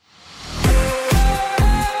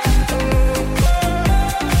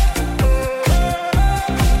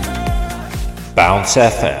Bounce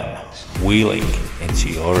FM, wheeling into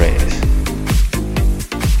your ears.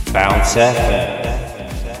 Bounce FM.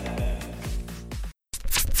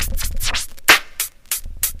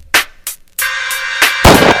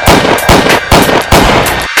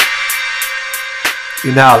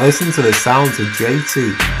 You now listen to the sounds of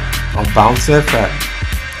JT on Bounce FM.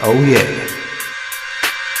 Oh yeah.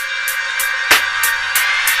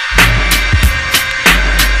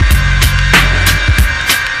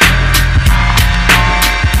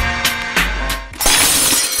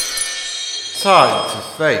 Time to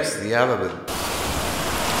face the elements.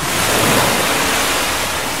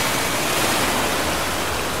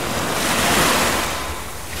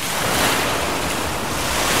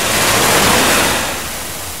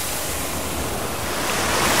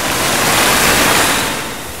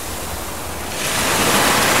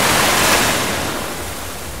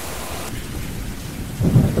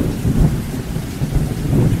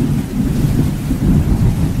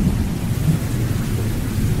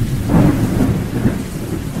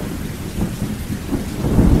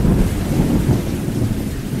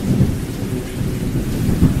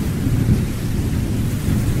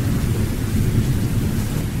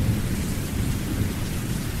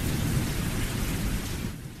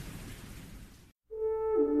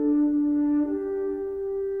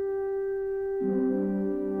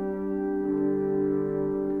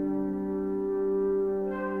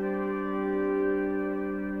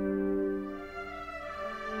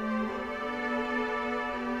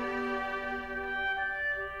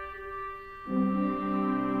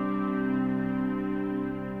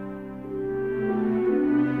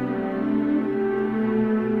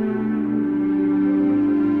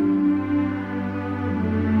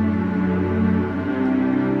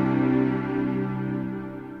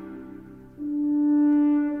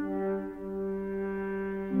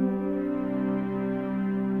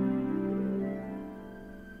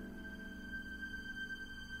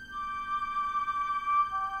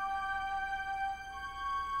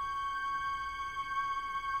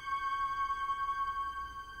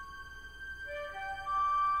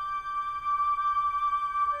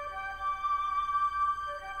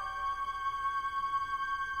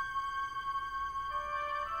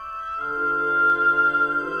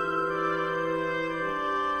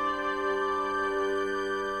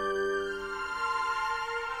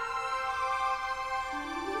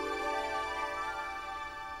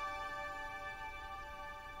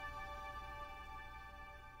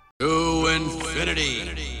 To infinity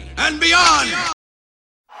and beyond.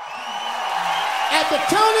 At the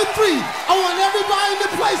count of three, I want everybody in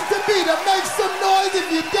the place to be to make some noise if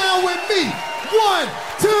you're down with me. 1,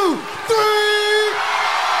 2, 3.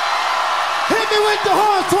 Hit me with the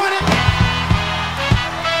horns, 20.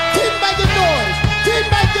 Keep making noise. Keep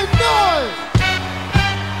making noise.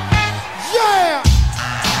 Yeah.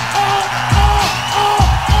 Oh, oh, oh,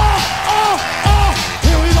 oh, oh, oh.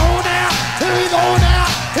 Here we go now. Here we go now.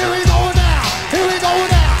 Here we go now. Here we go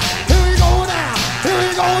now. Here we go now. Here we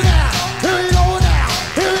go now. Here we go now.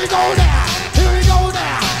 Here we go now. Here we go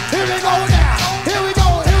now. Here we go now. Here we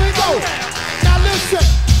go. Here we go. Now listen.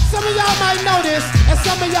 Some of y'all might know this, and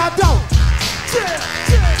some of y'all don't.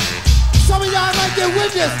 Some of y'all might get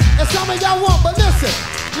witness, and some of y'all won't. But listen.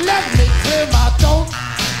 Let me clear my throat.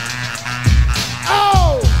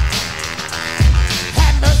 Oh,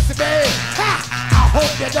 have mercy, babe. Ha! I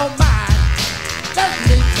hope you don't mind. Let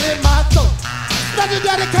me clear my throat. Special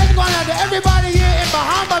dedication going out to everybody here in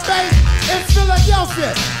Bahama Bay, in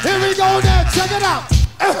Philadelphia. Here we go now, check it out.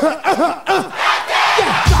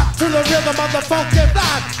 Yeah, rock to the rhythm of the funky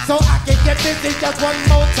rhyme, so I can get busy just one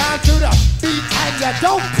more time to the beat, and you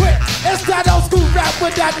don't quit. It's that old school rap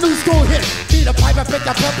with that new school hit. Beat a pipe and pick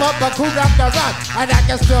a pimp up, but cool rap the rhyme, and I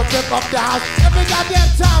can still rip up the house. Every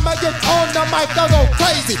goddamn time I get on the mic, I go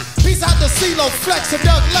crazy. Peace out to CeeLo, Flex, and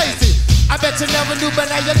Doug Lazy. I bet you never knew, but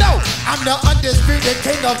now you know I'm the undisputed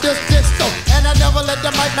king of this disco, and I never let the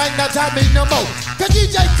mic magnetize me no more. Cause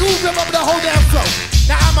DJ Cool rip up the whole damn flow.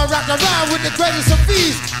 Now I'ma rock around with the greatest of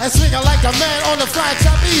ease and swing it like a man on the fried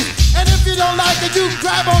trapeze. And if you don't like it, you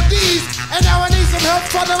grab on these. And now I need some help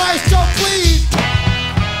from the maestro, please.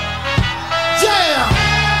 Yeah.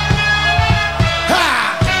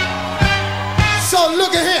 Ha. So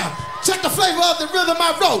look at here. Check the flavor of the rhythm I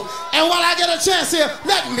wrote. And while I get a chance here,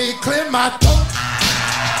 let me clear my throat.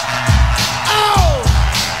 Oh!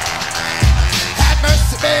 Have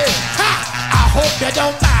mercy, babe. Ha! I hope you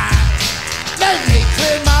don't mind. Let me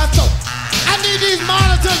clear my throat. I need these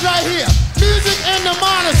monitors right here. Music and the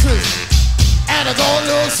monitors. And it go a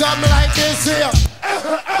little something like this here.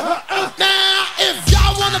 Now, if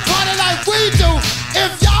y'all wanna party like we do, if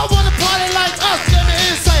y'all wanna party like us, let me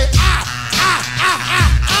hear say, ah, ah, ah.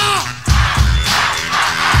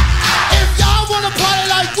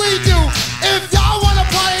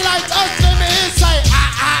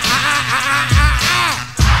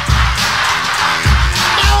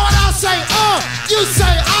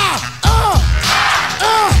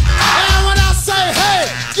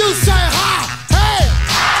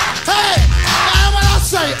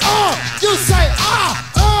 you say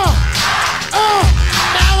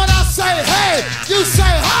Now when I say hey, you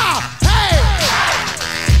say hey.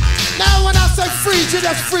 Now when I say freeze, you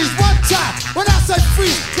just freeze one time. When I say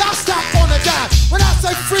freeze, y'all stop on the dime. When I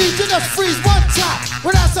say freeze, you just freeze one time.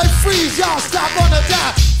 When I say freeze, y'all stop on the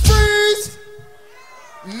dime. Freeze.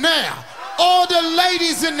 Now, all the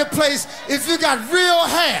ladies in the place, if you got real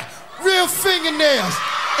hair, real fingernails,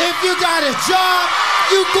 if you got a job,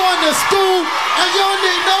 you going to school, and you don't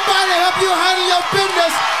need nobody to help you handle your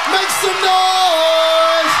business, make some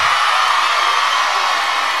noise.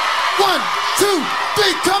 1, 2,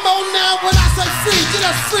 3, come on now. When I say freeze, you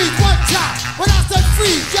just freeze one time. When I say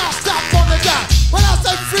freeze, y'all stop on the dime. When I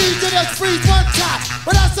say freeze, you just freeze one time.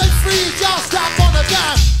 When I say freeze, y'all stop on the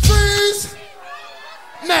dime. Freeze.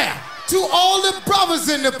 Now, to all the brothers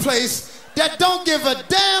in the place that don't give a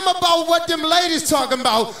damn about what them ladies talking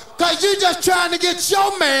about, cause you just trying to get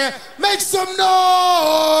your man, make some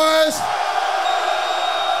noise.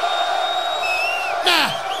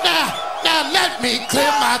 Now, let me clear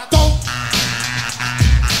my throat.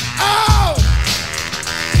 Oh,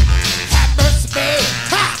 have mercy, babe.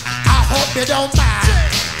 I hope you don't mind.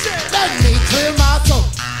 Let me clear my throat.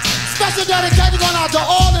 Special dedication going out to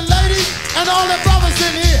all the ladies and all the brothers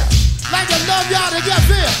in here. Like to love y'all to get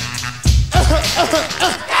here.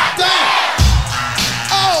 Damn.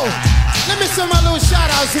 Oh, let me send my little shout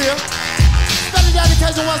outs here. Special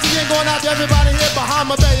dedication once again going out to everybody here,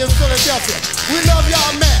 Bahama Bay in Philadelphia. We love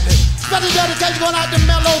y'all madly. Special dedication going out to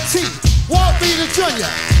Mellow T, Walt Beater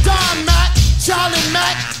Jr., Don Mack, Charlie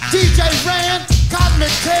Mack, DJ Rand,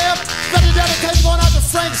 Cosmic Kev. Special dedication going out to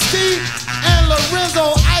Frank Steve and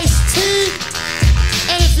Lorenzo Ice-T.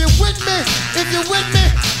 And if you're with me,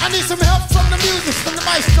 I need some help from the music, from the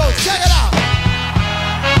maestro. Check it out.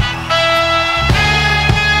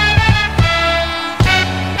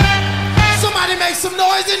 Somebody make some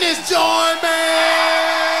noise in this joint, man.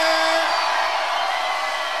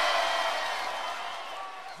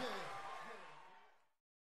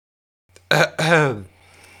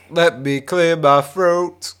 Let me clear my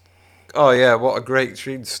throat. Oh yeah, what a great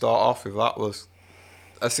tune to start off with that was.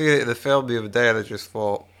 I seen it in the film the other day and I just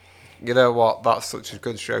thought, you know what, that's such a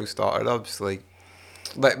good show starter. And obviously,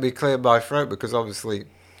 let me clear my throat because obviously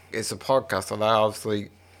it's a podcast and I obviously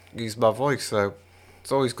use my voice, so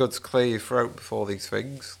it's always good to clear your throat before these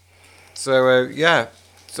things. So yeah,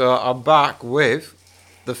 so I'm back with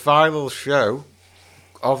the final show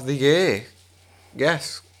of the year.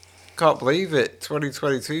 Yes, can't believe it.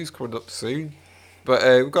 2022's coming up soon, but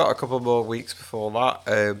we've got a couple more weeks before that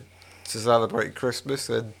to celebrate Christmas,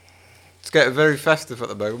 and it's getting very festive at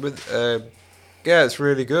the moment. Yeah, it's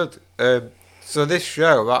really good. So this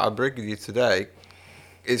show that I'm bringing you today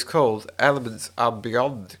is called Elements and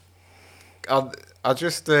Beyond, and I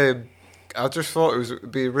just thought it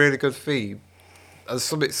would be a really good theme and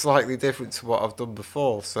something slightly different to what I've done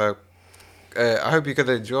before. So I hope you're going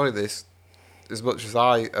to enjoy this as much as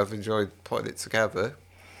I have enjoyed putting it together.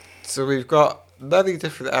 So we've got many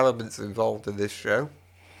different elements involved in this show.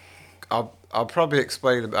 I'll probably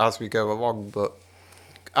explain them as we go along, but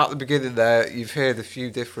at the beginning there, you've heard a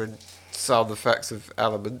few different sound effects of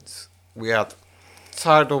elements. We had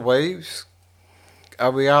tidal waves,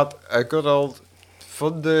 and we had a good old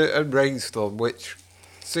thunder and rainstorm, which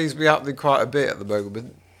seems to be happening quite a bit at the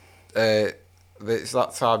moment. It's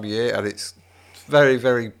that time of year, and it's very,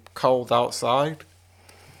 very cold outside.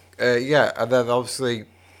 Yeah, and then obviously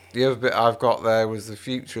the other bit I've got there was the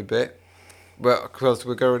future bit, but because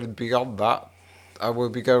we're going beyond that, and we'll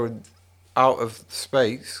be going out of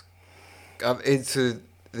space and into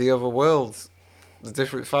the other worlds, the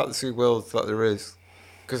different fantasy worlds that there is.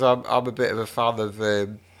 Because I'm a bit of a fan of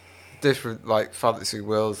different like fantasy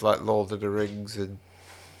worlds like Lord of the Rings and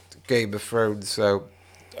Game of Thrones, so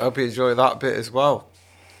I hope you enjoy that bit as well.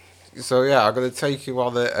 So yeah, I'm going to take you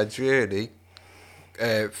on a journey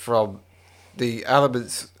from the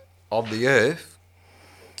elements on the Earth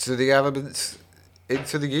to the elements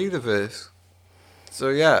into the universe. So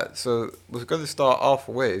yeah, so we're going to start off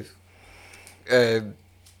with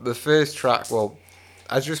the first track. Well,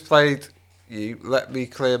 I just played you Let Me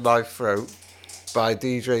Clear My Throat by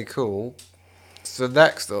DJ Kool. So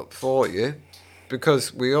next up for you,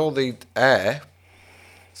 because we all need air,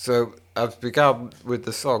 so I've begun with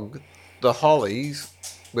the song The Hollies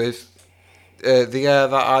with The Air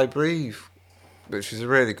That I Breathe, which is a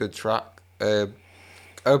really good track.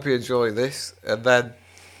 Hope you enjoy this, and then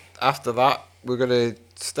after that we're going to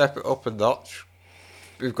step it up a notch.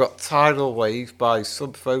 We've got Tidal Wave by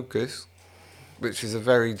Sub Focus, which is a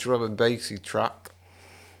very drum and bassy track,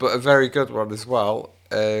 but a very good one as well.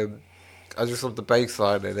 I just love the bass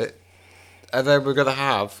line in it. And then we're going to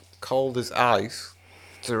have Cold as Ice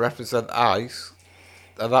to represent ice,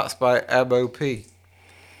 and that's by M.O.P.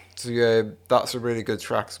 So that's a really good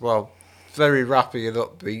track as well. Very rappy and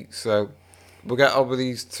upbeat, so we'll get on with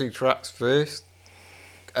these two tracks first,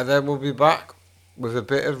 and then we'll be back with a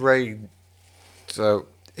bit of rain. So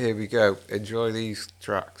here we go. Enjoy these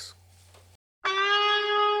tracks.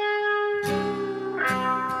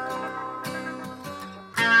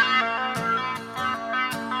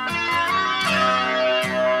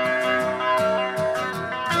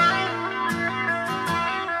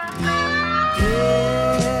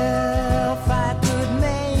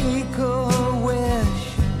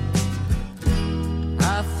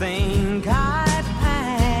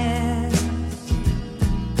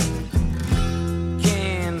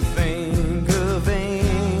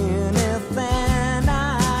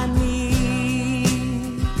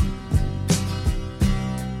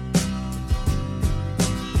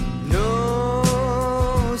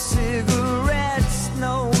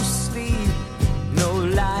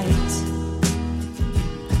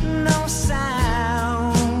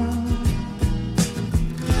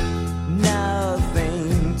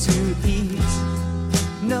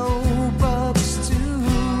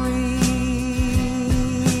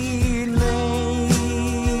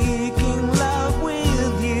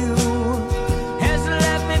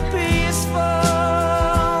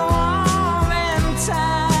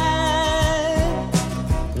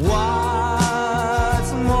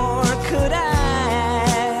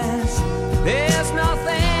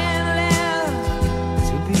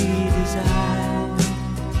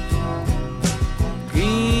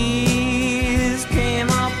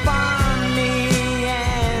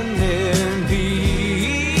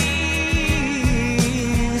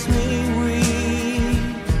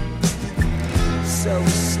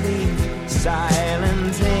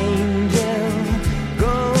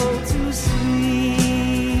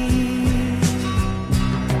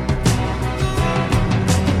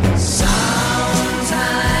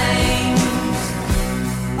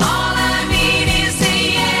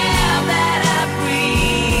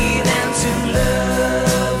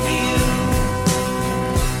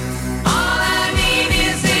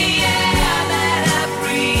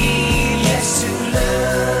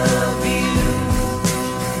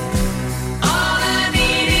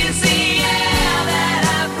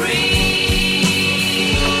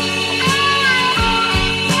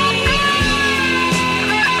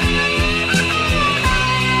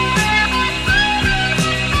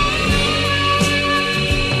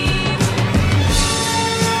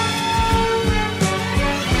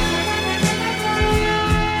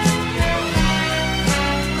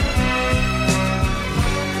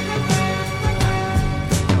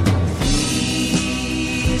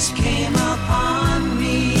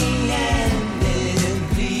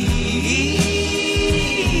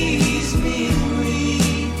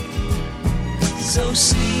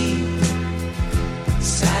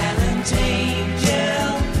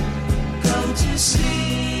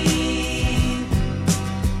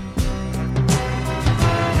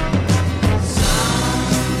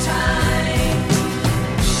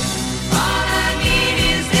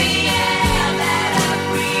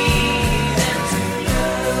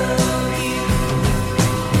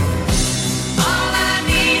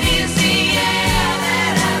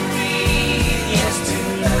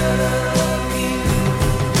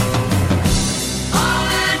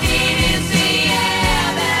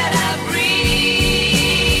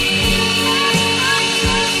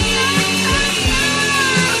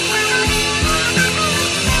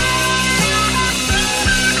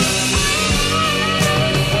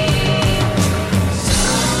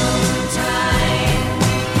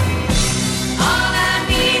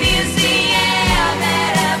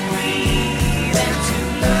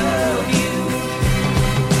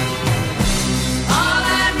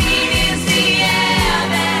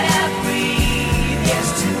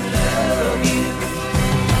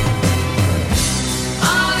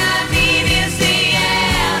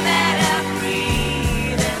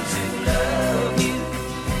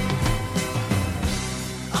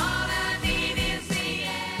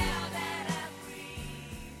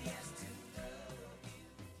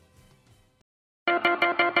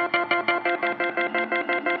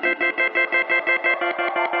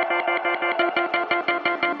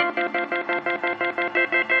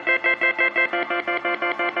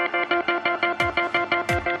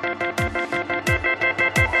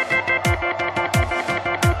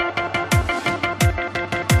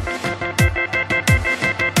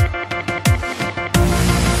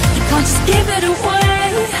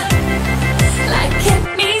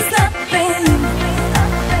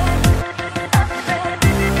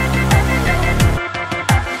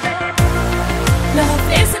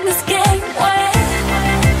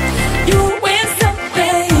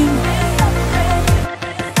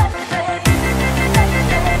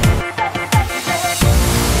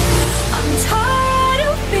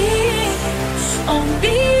 on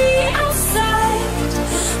the outside.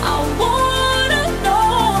 I wanna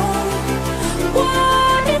know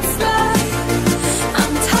what it's like.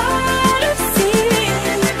 I'm tired of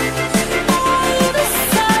seeing all the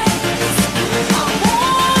signs. I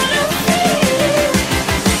wanna feel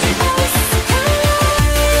us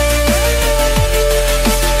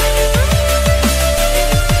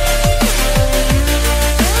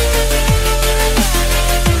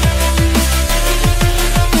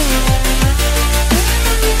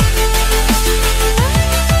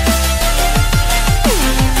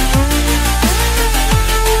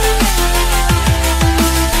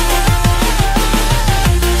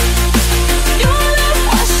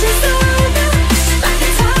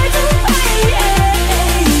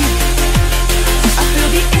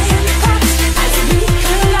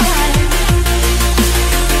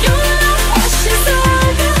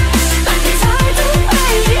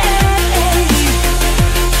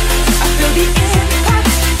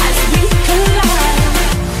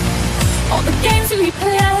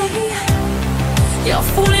you're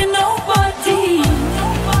fooling nobody.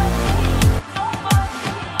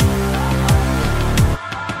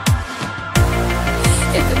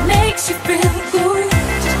 If it makes you feel good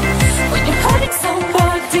when you're hurting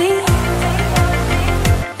somebody,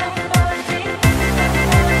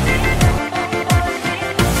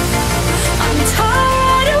 I'm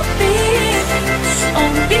tired of being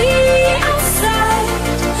on the outside.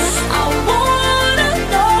 I wanna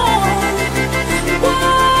know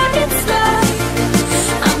what it's like.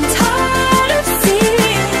 I'm tired of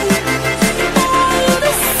seeing all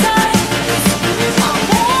the signs. I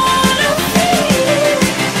wanna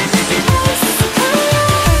feel us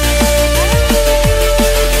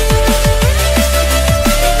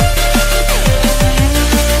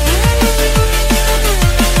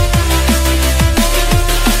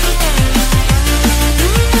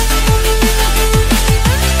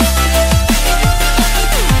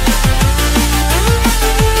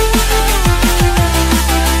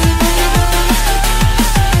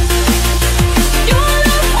Your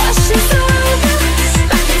love washes over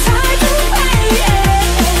like a tidal wave.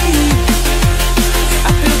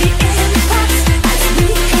 I feel the impact as we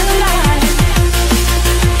collide.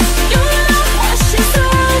 Your love washes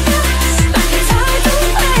over like a tidal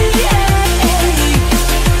wave.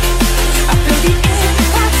 I feel the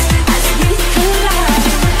impact as we collide.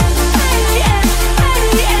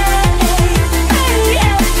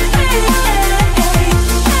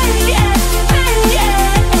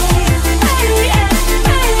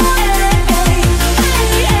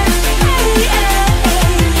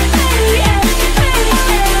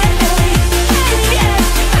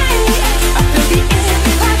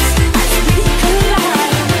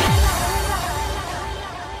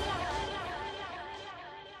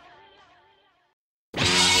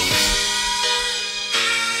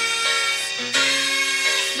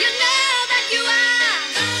 You know that you are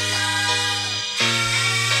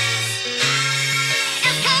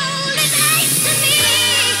as cold as ice to me.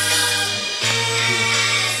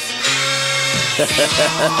 You're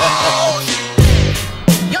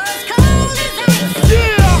as cold as ice.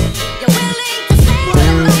 Yeah. You're willing to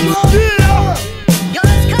sacrifice. Yeah. You're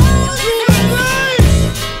as cold as ice.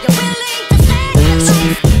 You're willing to sacrifice.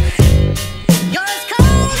 You're as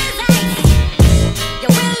cold as ice.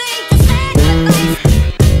 You're willing to sacrifice.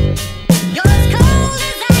 You're as cold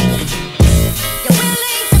as ice. You're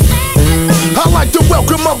willing to sacrifice. I like to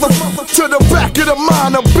welcome motherfucker to the back of the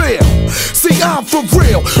minor bill. See, I'm for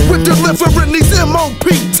real with delivering these MOP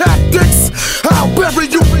tactics. I'll bury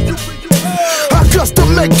you. I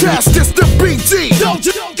custom make caskets to BG, YG,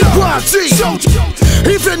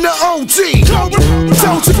 even the OG. Don't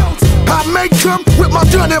you? I make them with my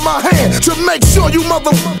gun in my hand to make sure you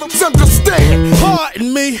motherfuckers understand.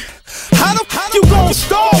 Pardon me. How the fuck you gon'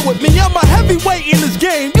 stall with me? I'm a heavyweight in this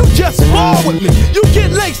game. You just spar with me. You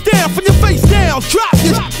get legs down from your face down. Drop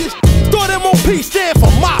this. Thought MOP stand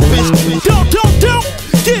for my bitch. Don't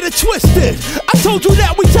get it twisted. I told you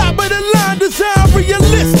that we top of the line, design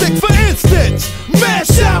realistic. For instance,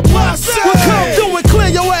 mash out myself. We'll come through and clear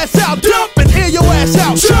your ass out. Dump and air your ass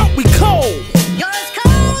out. Jump, we cold. You're as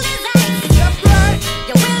cold as ice. That's right.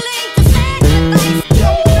 You're willing to sacrifice.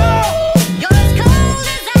 You're as cold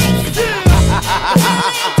as ice. You're willing to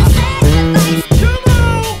sacrifice. Come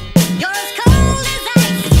on. You're as cold as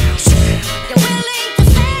ice. You're willing to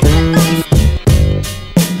sacrifice.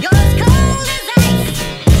 You're as cold as ice.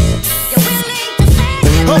 You're willing to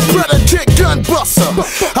sacrifice. A predicate gun buster.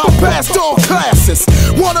 I passed all classes.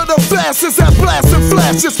 One of the fastest at blasting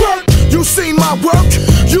flashes. You seen my work?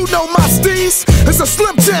 You know my steez? It's a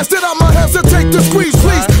slim chance that I'ma hesitate to squeeze,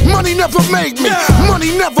 please. Money never made me.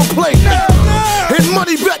 Money never played me.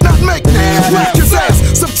 Money bet not make me. Whack his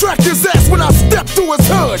ass, subtract his ass when I step through his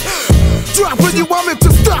hood. Dropping you, I'm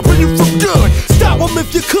into stopping you for good. Stop him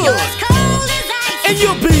if you could. You're as cold as ice. And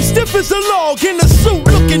you'll be stiff as a log in a suit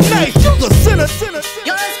looking nice. You're a sinner.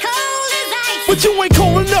 You're as cold as ice. But you ain't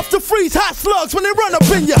cold enough to freeze hot slugs when they run up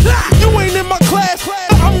in you. You ain't in my class,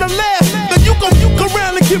 I'm the last. Then you gon'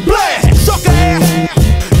 around and get blasted. Sucker ass.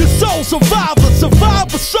 The soul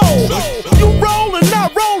survivor soul. You roll and I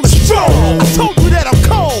roll and strong. I told you that I'm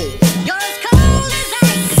cold. You're as cold as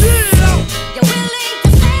ice. You're willing to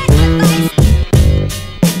sacrifice.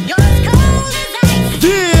 You're as cold as ice.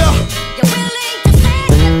 Yeah. You're willing to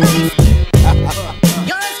sacrifice.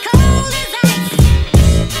 You're as cold as ice.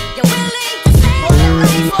 You're willing to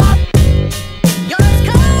sacrifice. You're as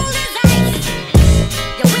cold as ice.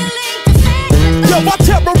 You're willing to sacrifice. Yo, I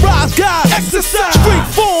terrorize guys. Exercise. Street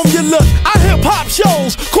formula. I hip hop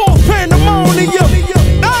shows. Cause pandemonium.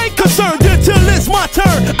 I ain't concerned until it's my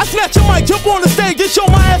turn. I snatch a mic, jump on the stage and show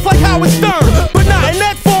my ass like Howard Stern. But not in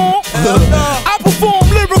that form. I perform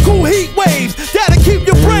lyrical heat waves that'll keep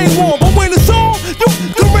your brain warm. But when it's on, you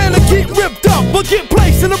around and get ripped up. But get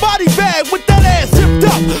placed in a body bag with that ass zipped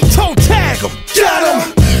up. Toe tag 'em. Got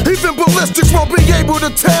him. Even ballistics won't be able to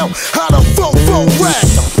tell how the fofo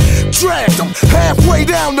ragged them. Dragged them halfway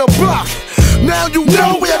down the block. Now you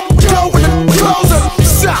know where to go when the close up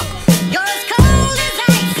shop. You're as cold as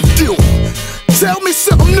ice. You tell me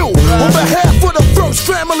something new on behalf of the First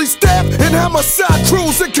Family staff and homicide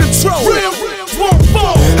crews in control. Real won't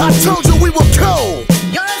fall. I told you we were cold.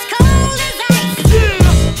 You're as cold as ice.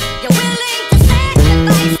 You're willing to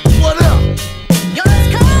sacrifice. What up? You're as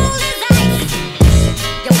cold as ice.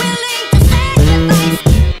 You're willing to sacrifice.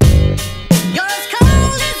 You're as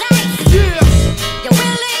cold as ice. You're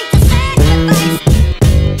willing to sacrifice.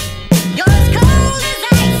 You're as cold as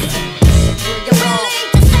ice. You're willing to sacrifice.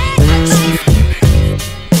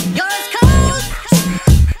 You're as cold.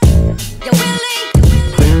 You're willing.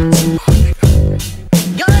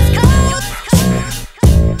 You're as cold. You're as cold.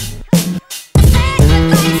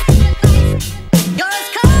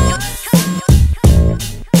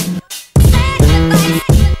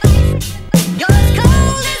 You're as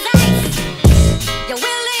cold as ice. You're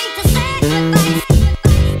willing to sacrifice.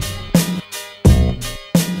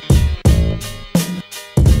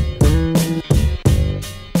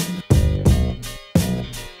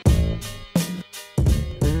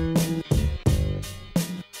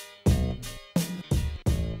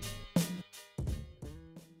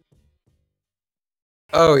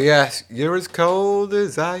 Oh yes, you're as cold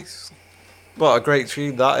as ice. What a great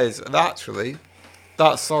tune that is. And actually,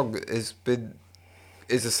 that song is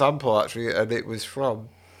a sample actually, and it was from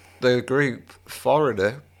the group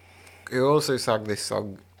Foreigner, who also sang this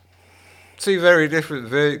song. Two very different,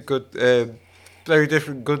 very good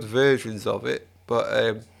versions of it.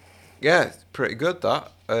 But yeah, it's pretty good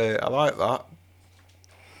that. I like that.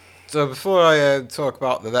 So before I talk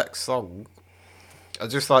about the next song,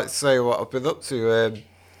 I'd just like to say what I've been up to.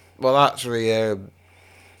 Well, actually,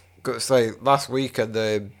 got to say, last weekend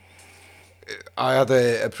I had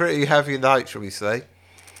a pretty heavy night, shall we say.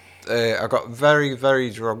 I got very,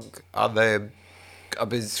 very drunk, and I've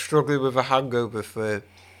been struggling with a hangover for a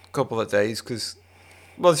couple of days, because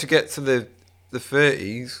once you get to the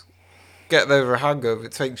 30s, getting over a hangover,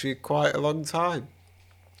 it takes you quite a long time.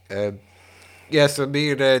 Yeah, so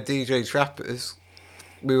me and DJ Trappers,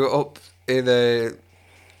 we were up in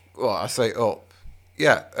well, I say up.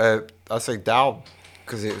 Yeah, I say down,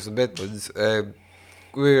 because it was the Midlands. We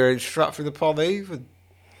were in Stratford-upon-Avon.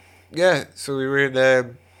 Yeah, so we were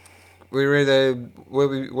in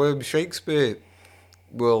William Shakespeare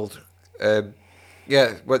World.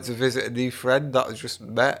 Yeah, went to visit a new friend that I just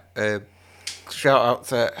met. Shout out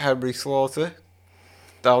to Henry Slaughter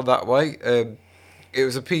down that way. It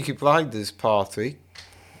was a Peaky Blinders party,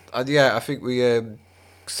 and yeah, I think we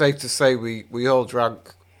safe to say we all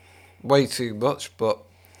drank way too much, but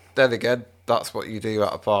then again, that's what you do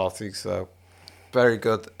at a party, so very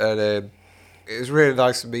good. And it was really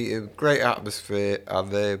nice to meet him, great atmosphere,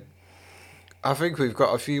 and I think we've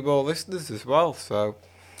got a few more listeners as well, so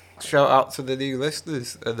shout out to the new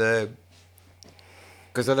listeners, and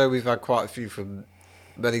because I know we've had quite a few from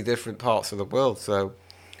many different parts of the world, so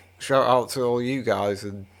shout out to all you guys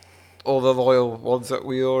and all the loyal ones that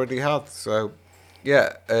we already had. So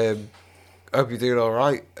yeah, hope you're doing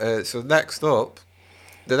alright. So next up,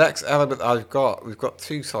 the next element we've got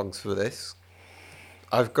two songs for this.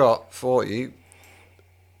 I've got for you,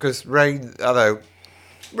 because Rain, I know,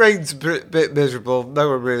 Rain's a bit miserable, no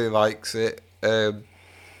one really likes it,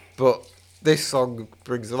 but this song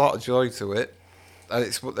brings a lot of joy to it, and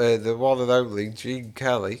it's the one and only Gene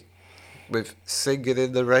Kelly with Singing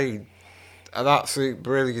in the Rain. An absolute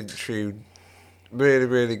brilliant tune. Really,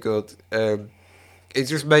 really good. It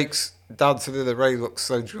just makes Dancing in the Rain look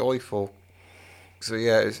so joyful. So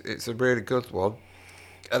yeah, it's a really good one.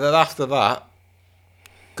 And then after that,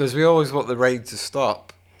 because we always want the rain to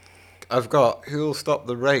stop, I've got Who'll Stop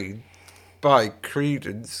the Rain by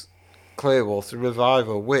Creedence Clearwater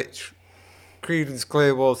Revival, which Creedence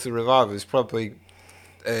Clearwater Revival is probably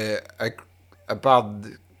a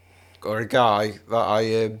band or a guy that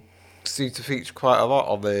I seem to feature quite a lot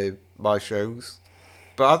on my shows.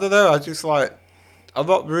 But I don't know, I just like, I'm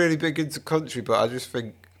not really big into country, but I just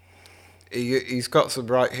think he's got some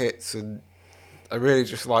right hits, and I really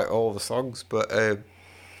just like all the songs. But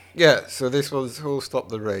yeah, so this one's Who'll Stop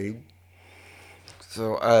the Rain.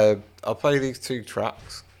 So I'll play these two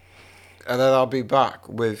tracks, and then I'll be back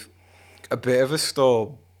with a bit of a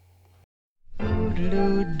storm.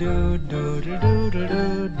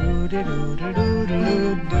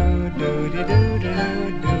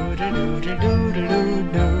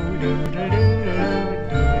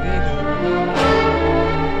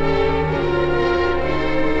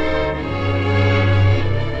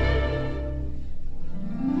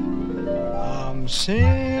 I'm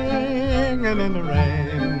singing in the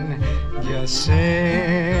rain, just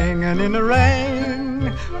singing in the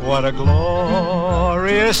rain. What a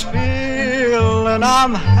glorious feeling,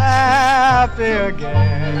 I'm happy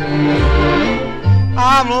again.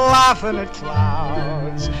 I'm laughing at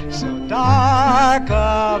clouds so dark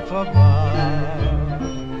up above.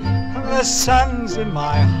 The sun's in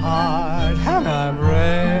my heart and I'm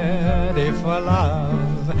ready for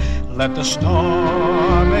love. Let the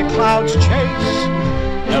stormy clouds chase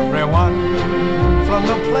everyone from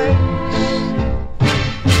the place.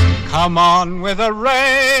 Come on with the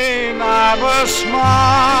rain, I've a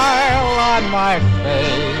smile on my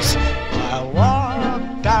face. I'll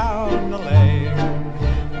walk down the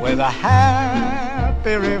lane with a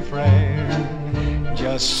happy refrain,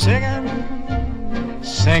 just singing,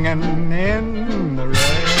 singing in the rain.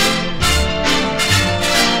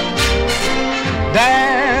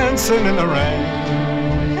 Dancing in the rain.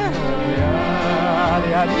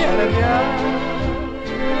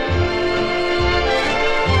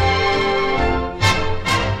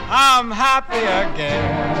 I'm happy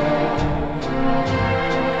again.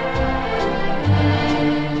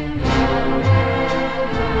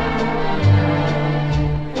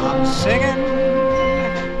 I'm singing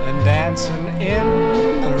and dancing in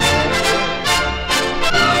the rain.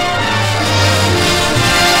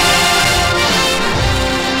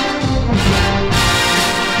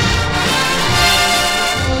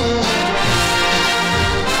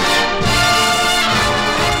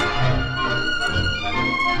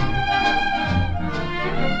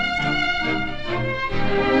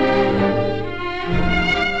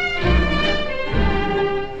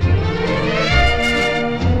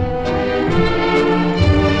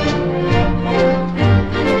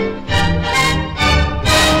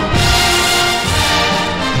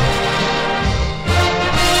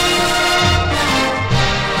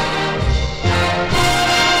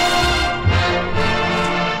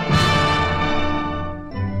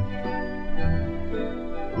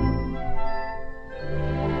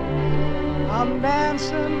 I'm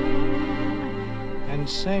dancing and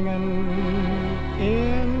singing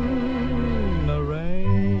in the rain.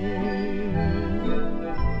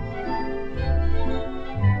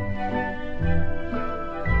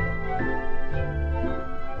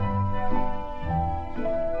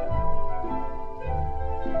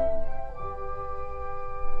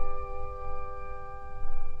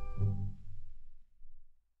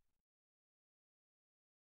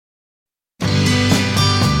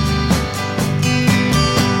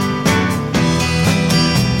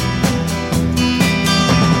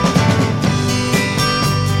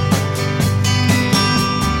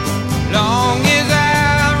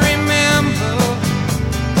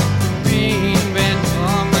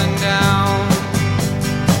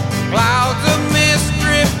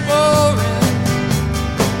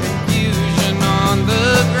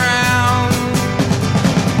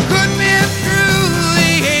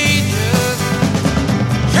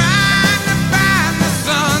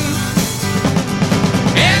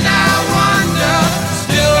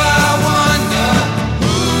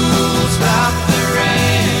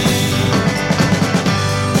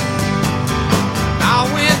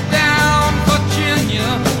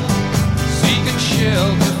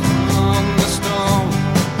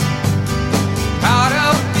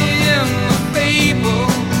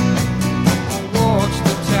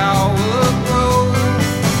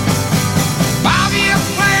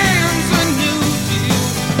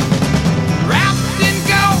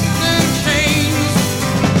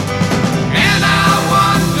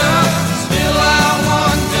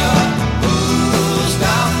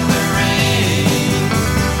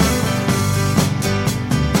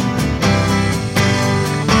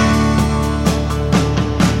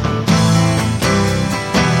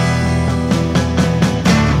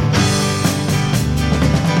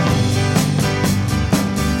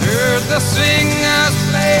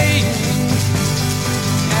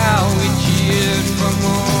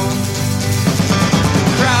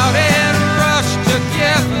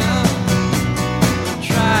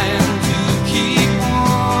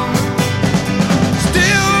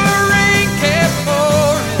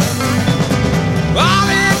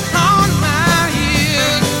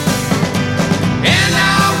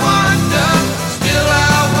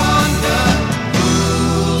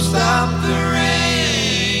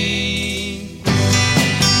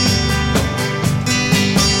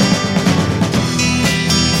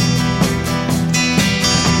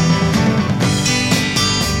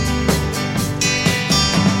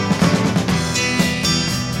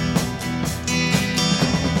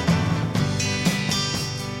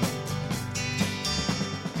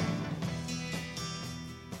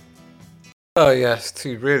 Oh yes,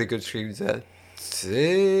 two really good tunes there.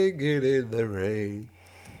 Singing in the rain.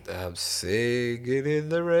 I'm singing in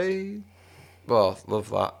the rain. Well, love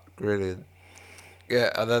that. Brilliant. Yeah,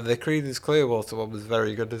 and then the Creedence Clearwater one was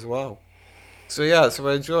very good as well. So yeah, so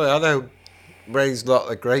I enjoy it. I know rain's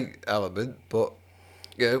not a great element, but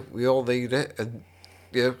you know, we all need it, and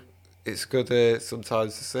you know, it's good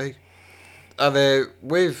sometimes to see. And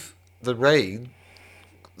with the rain,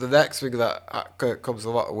 the next thing that comes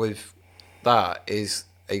along with that is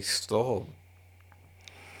a storm.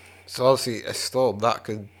 So obviously a storm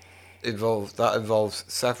involves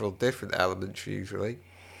several different elements usually,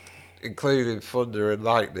 including thunder and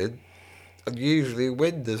lightning, and usually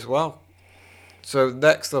wind as well. So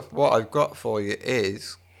next up, what I've got for you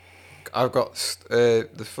is I've got for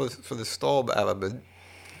the storm element,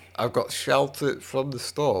 I've got "Shelter from the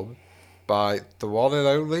Storm" by the one and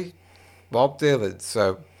only Bob Dylan.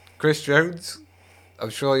 So Chris Jones, I'm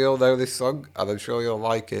sure you'll know this song, and I'm sure you'll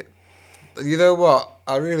like it. And you know what?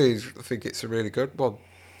 I really think it's a really good one.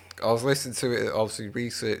 I was listening to it, obviously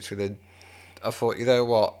researching, and I thought, you know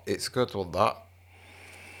what? It's a good one, that.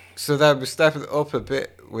 So then we're stepping up a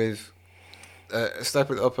bit with,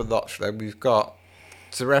 stepping up a notch then, we've got,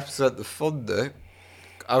 to represent the thunder,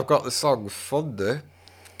 I've got the song "Thunder"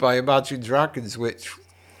 by Imagine Dragons, which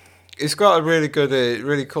it's got a really good,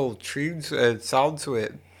 really cool tune sound to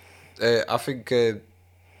it. I think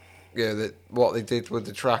that what they did with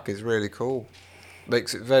the track is really cool.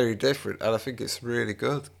 Makes it very different, and I think it's really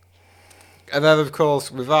good. And then, of course,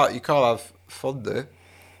 you can't have thunder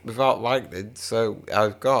without lightning. So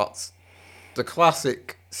I've got the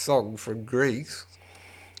classic song from Grease.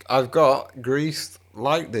 I've got "Greased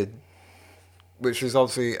Lightning," which is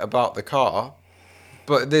obviously about the car.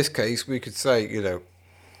 But in this case, we could say,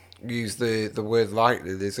 use the word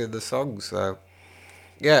lightning is in the song. So,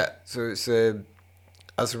 yeah, so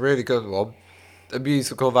that's a really good one. A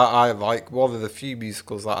musical that I like, one of the few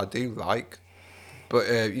musicals that I do like.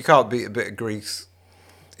 But you can't beat a bit of Grease.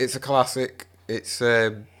 It's a classic. It's,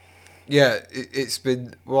 it's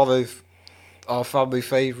been one of our family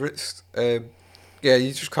favourites. You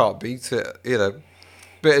just can't beat it,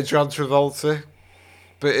 Bit of John Travolta,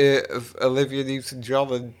 bit of Olivia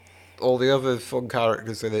Newton-John and all the other fun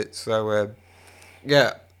characters in it. So,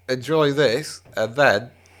 enjoy this, and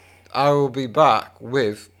then I will be back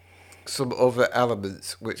with some other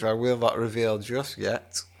elements, which I will not reveal just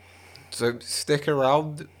yet. So stick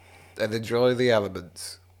around and enjoy the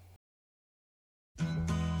elements.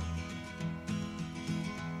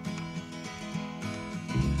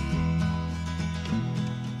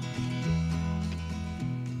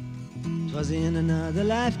 'Twas in another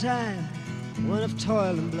lifetime, one of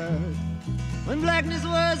toil and blood, when blackness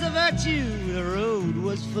was a virtue, the road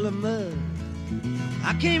was full of mud.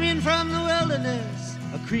 I came in from the wilderness,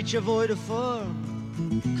 a creature void of form.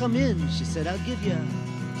 Come in, she said, I'll give you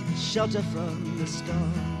shelter from the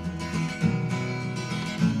storm.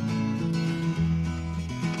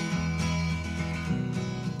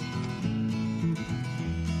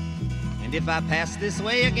 And if I pass this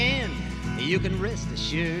way again, you can rest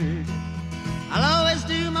assured I'll always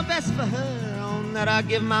do my best for her, on that I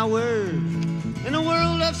give my word. In a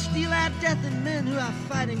world of steel-eyed death and men who are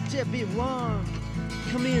fighting to be warm,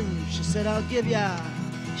 come in, she said, I'll give ya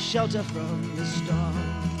shelter from the storm.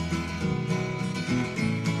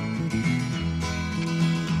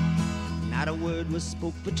 Not a word was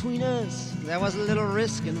spoke between us, there was little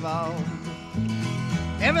risk involved.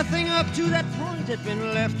 Everything up to that point had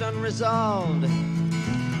been left unresolved.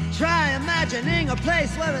 Try imagining a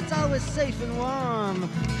place where it's always safe and warm.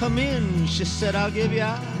 Come in, she said, I'll give you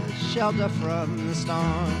shelter from the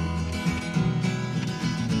storm.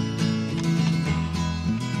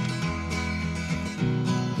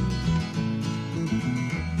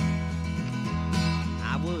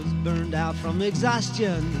 I was burned out from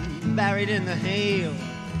exhaustion, buried in the hail,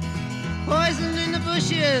 poisoned in the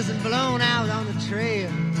bushes and blown out on the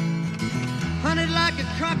trail. Hunted like a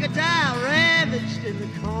crocodile, ravaged in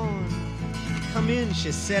the corn. Come in,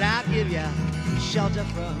 she said, I'll give you shelter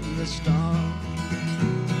from the storm.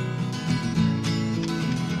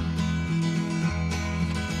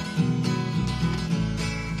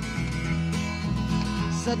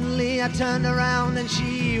 Suddenly I turned around and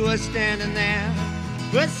she was standing there,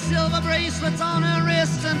 with silver bracelets on her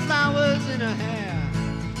wrists and flowers in her hair.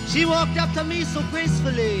 She walked up to me so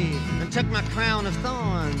gracefully and took my crown of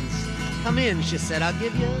thorns. Come in, she said, I'll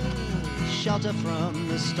give you shelter from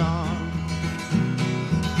the storm.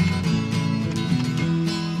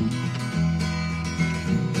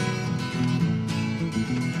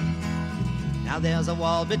 Now there's a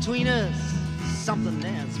wall between us, something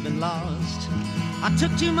that's been lost. I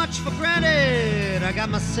took too much for granted, I got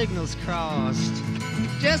my signals crossed.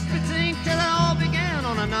 Just between till it all began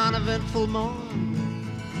on a non-eventful morn.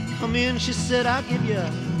 Come in, she said, I'll give you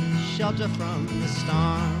shelter from the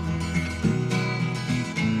storm.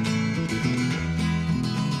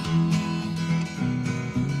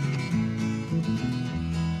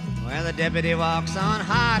 Well, the deputy walks on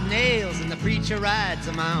hard nails and the preacher rides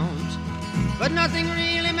a mount. But nothing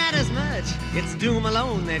really matters much, it's doom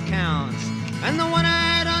alone that counts. And the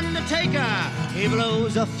one-eyed undertaker, he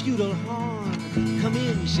blows a feudal horn. Come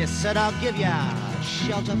in, she said, I'll give ya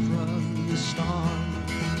shelter from the storm.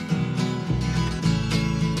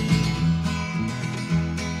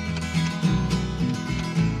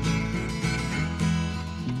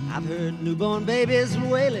 I've heard newborn babies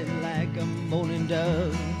wailing like a moaning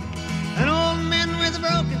dove, and old men with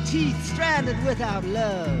broken teeth stranded without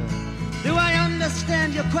love. Do I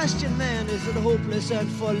understand your question, man? Is it hopeless and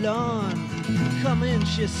forlorn? Come in,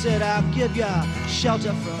 she said, I'll give ya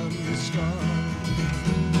shelter from the storm.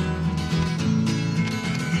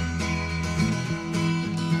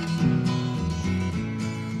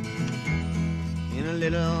 In a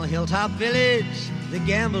little hilltop village, they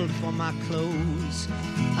gambled for my clothes.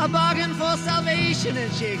 I bargained for salvation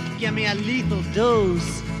and she gave me a lethal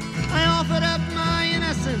dose. I offered up my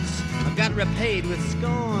innocence, I got repaid with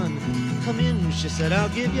scorn. Come in, she said, I'll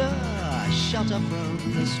give you shelter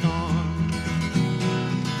from the storm.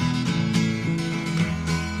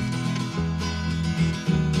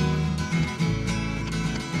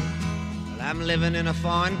 Well, I'm living in a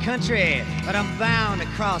foreign country, but I'm bound to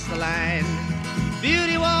cross the line.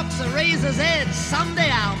 Beauty walks a razor's edge,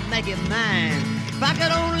 someday I'll make it mine. If I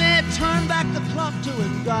could only turn back the clock to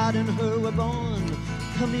when God and her were born.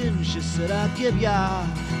 Come in, she said, I'll give ya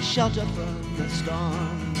shelter from the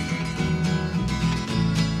storm.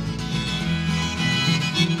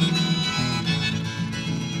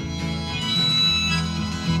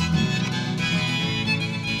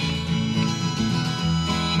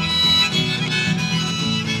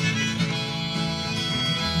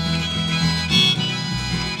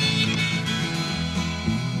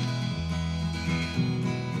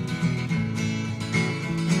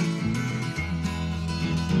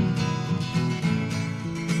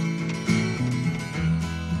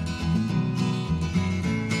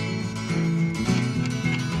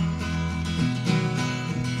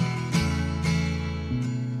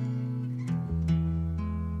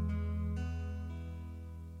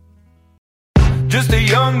 Just a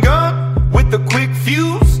young gun with a quick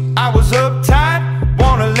fuse. I was uptight,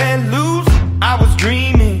 wanna let loose. I was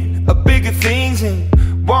dreaming of bigger things and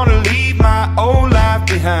wanna leave my old life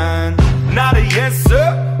behind. Not a yes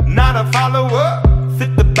sir, not a follower.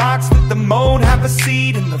 Fit the box, fit the mold, have a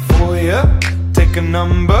seat in the foyer. Take a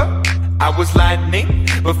number. I was lightning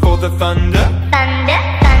before the thunder. Thunder,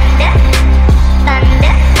 thunder,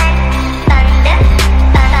 thunder, thunder,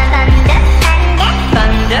 thunder, thunder,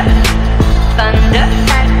 thunder. Thunder,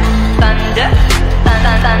 thunder, thunder,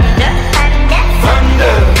 thunder,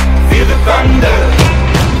 thunder, feel the thunder,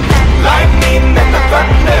 lightning and the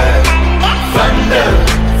thunder, thunder,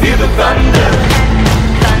 feel the thunder,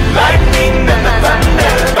 lightning and the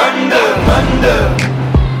thunder, thunder, thunder,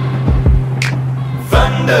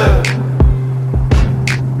 thunder.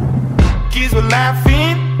 Kids were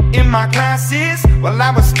laughing in my classes while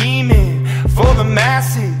I was scheming for the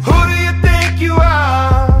masses. Who do you think you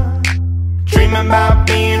are? Dreaming about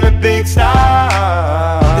being a big star.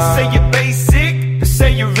 They say you're basic, they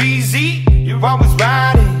say you're easy. You're always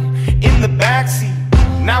riding in the backseat.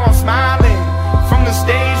 Now I'm smiling from the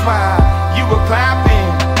stage while you were clapping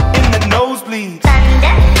in the nosebleeds.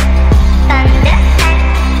 Thunder, thunder,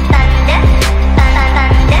 thunder, thunder,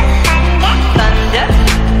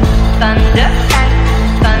 thunder,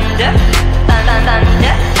 thunder, thunder,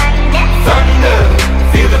 thunder, thunder,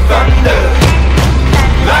 feel the thunder.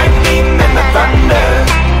 Lightning and the thunder,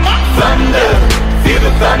 thunder, feel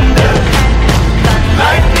the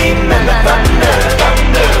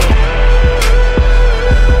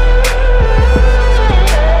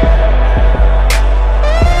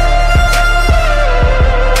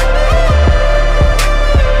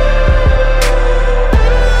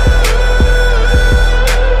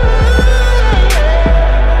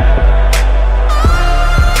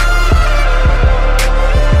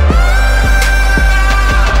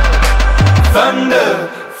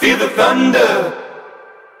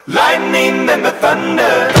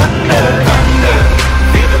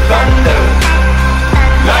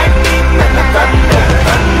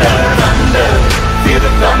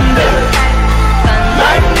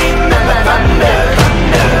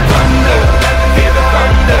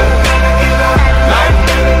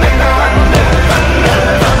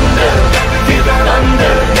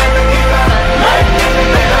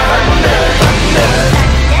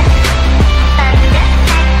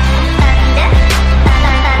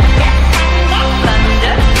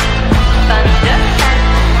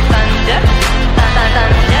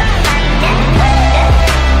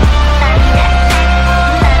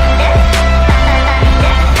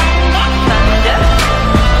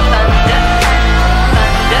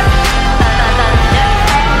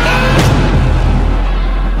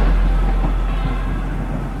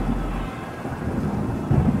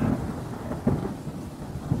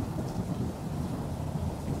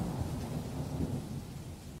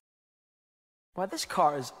Why, this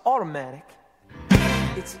car is automatic.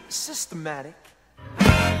 It's systematic.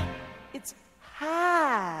 It's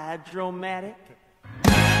hydromatic.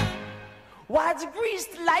 Why, it's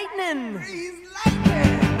greased lightning. Greased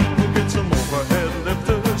lightning. We'll get some overhead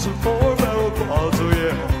lifters and four-barrel quads, oh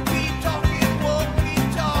yeah. Keep talking, won't keep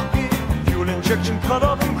talking. Fuel injection cut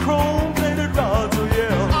up in chrome-plated rods, oh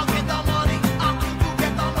yeah. I'll get the money, I'll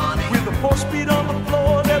get the money. With the 4-speed on the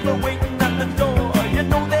floor, never waiting at the door. You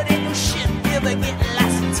know that ain't no shit, never get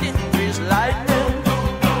lots of tit. Greased lightning.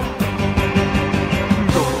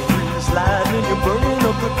 Go grease lightning, you're burning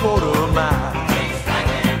up the quarter mile.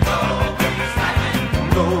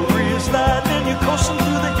 Go grease lightning, you're coasting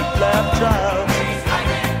through the hip-lap drive.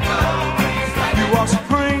 You are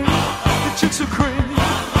supreme, the chicks are cream.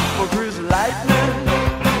 For grease lightning,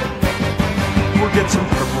 we'll get some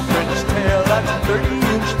purple French tail lights and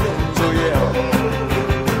 30-inch fins, oh yeah.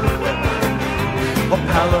 A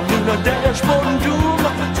Palomino dashboard and dual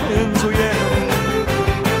muffler twins, oh yeah.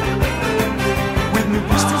 With new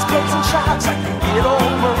pistols, plates, and shocks, I can get all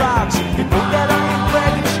my rocks. You know that I ain't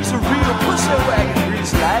bragging, she's a real pussy wagon.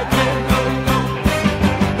 Grease lightning,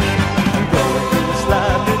 go grease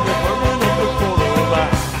lightning, you're burning up the quarter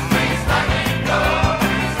mile. Grease lightning, go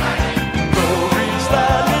grease lightning. Go grease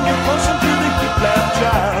lightning, you're pushing through the hip-lap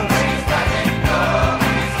drive. Grease lightning, go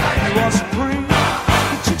grease lightning. You are supreme,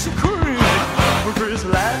 the chicks are cream. For grease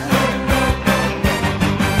lightning.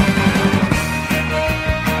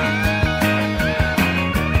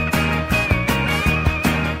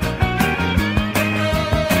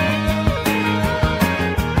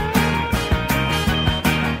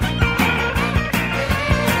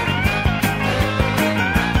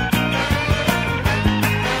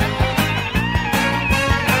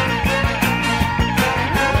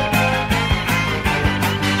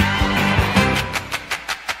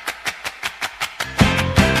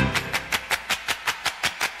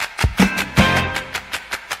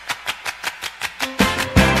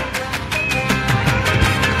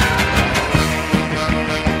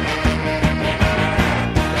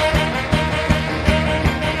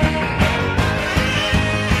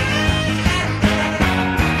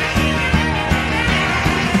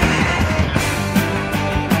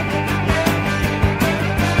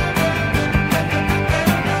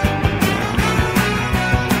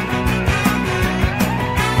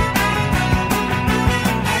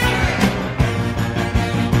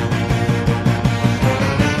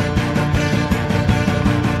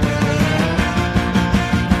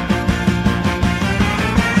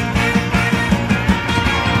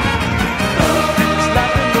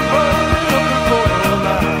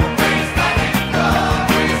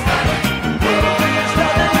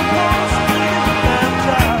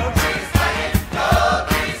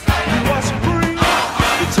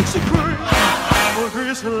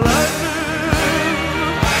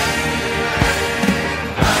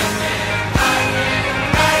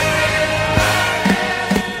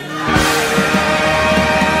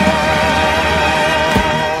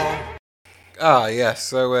 Ah, yes.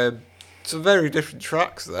 So, some very different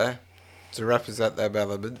tracks there to represent them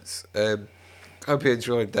elements. Hope you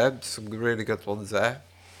enjoyed them. Some really good ones there.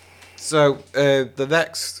 So, the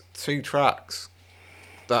next two tracks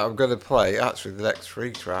that I'm going to play, actually the next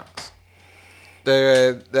three tracks,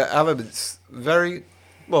 they're elements very,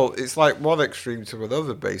 well, it's like one extreme to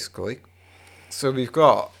another, basically. So we've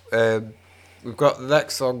got the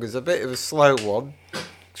next song is a bit of a slow one,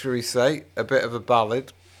 shall we say, a bit of a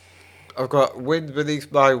ballad. I've got Wind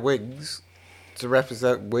Beneath My Wings to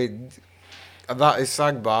represent wind, and that is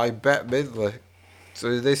sang by Bette Midler.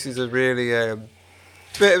 So this is a really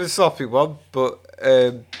bit of a soppy one, but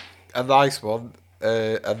a nice one.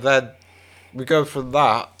 And then we go from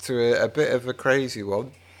that to a bit of a crazy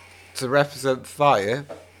one to represent fire.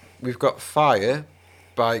 We've got Fire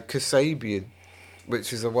by Kasabian,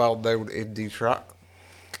 which is a well-known indie track.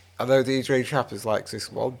 I know DJ Chappers likes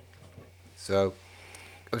this one, so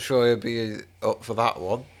I'm sure he'll be up for that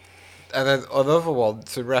one. And then another one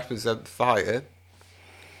to represent fire,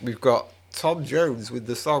 we've got Tom Jones with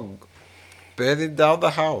the song Burning Down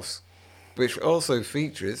the House, which also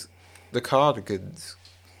features the Cardigans.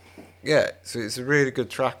 Yeah, so it's a really good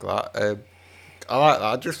track, that. I like that.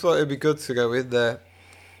 I just thought it'd be good to go in there,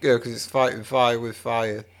 you know, because it's fighting fire with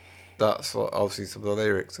fire. That's what, obviously, some of the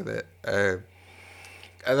lyrics in it. And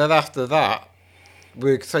then after that,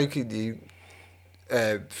 we're taking you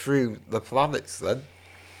through the planets then.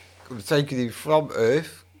 I'm taking you from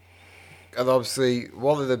Earth, and obviously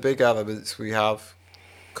one of the big elements we have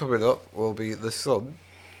coming up will be the sun,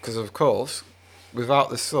 because of course, without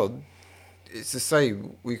the sun, it's the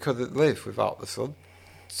same, we couldn't live without the sun.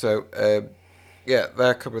 So, yeah,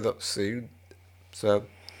 they're coming up soon. So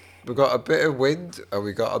we got a bit of wind and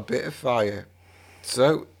we got a bit of fire.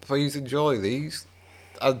 So please enjoy these.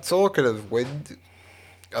 And talking of wind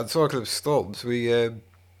and talking of storms, the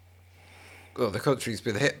country's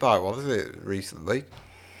been hit by one, isn't it, recently?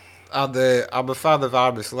 And I'm a fan of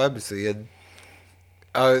I'm a Celebrity, and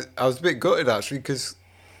I was a bit gutted actually because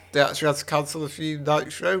they actually had to cancel a few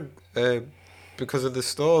night show because of the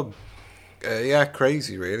storm. Yeah,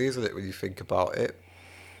 crazy really, isn't it, when you think about it?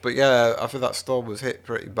 But yeah, I think that storm was hit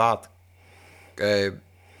pretty bad.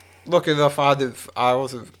 Lucky enough, I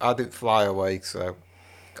didn't fly away, so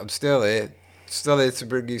I'm still here to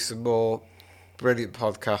bring you some more brilliant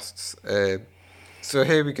podcasts. So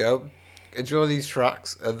here we go. Enjoy these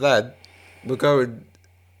tracks, and then we're going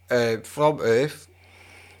from Earth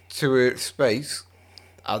to space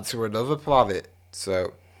and to another planet.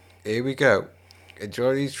 So here we go.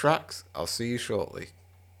 Enjoy these tracks. I'll see you shortly.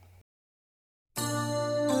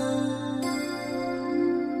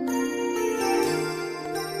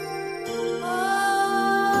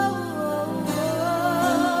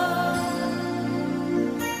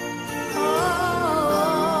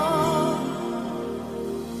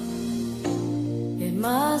 It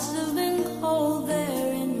must have been cold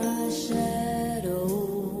there in my shadow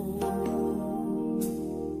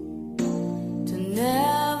to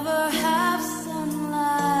never have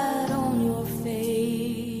sunlight on your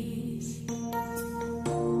face.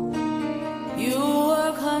 You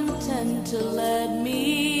were content to let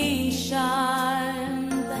me shine,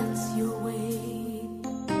 that's your way.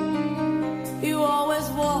 You always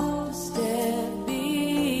walked a step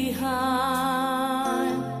behind.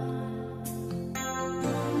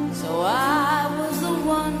 So I was the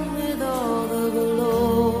one with all the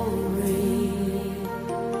glory,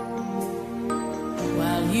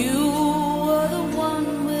 while you were the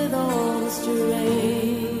one with all the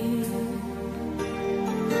strength.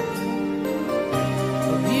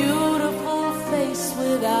 A beautiful face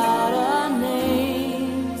without a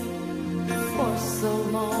name for so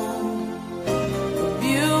long. A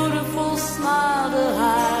beautiful smile to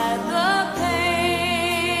hide the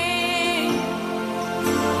pain.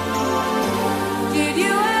 Did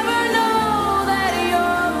you ever know that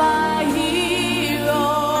you're my hero?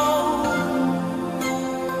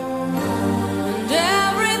 And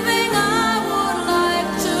everything I would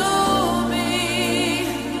like to be.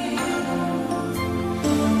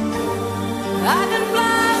 I can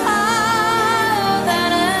fly higher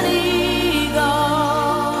than an eagle.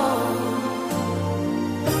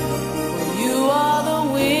 You are the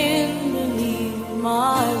wind beneath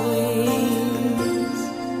my wings.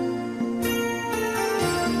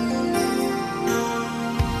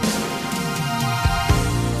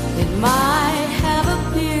 It might have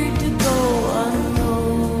appeared to go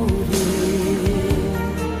unnoticed,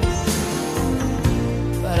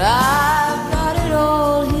 but I've got it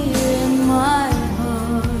all here in my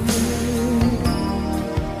heart.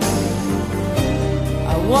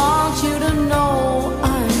 I want you to know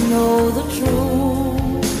I know the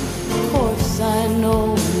truth. Of course I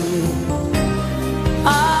know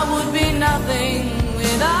I would be nothing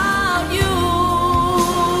without you.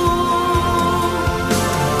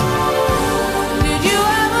 Did you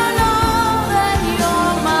ever know that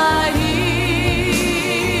you're my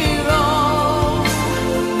hero?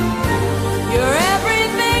 You're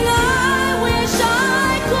everything I wish I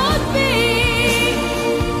could be.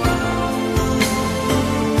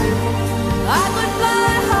 I could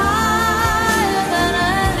fly higher than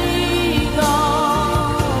an eagle.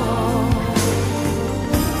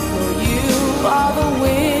 For you are the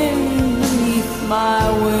wind beneath my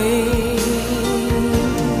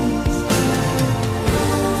wings.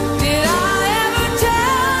 Did I ever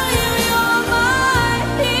tell you you're my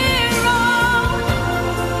hero?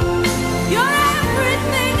 You're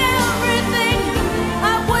everything, everything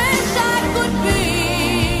I wish I could be.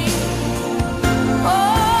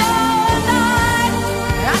 Oh, night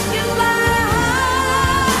I can fly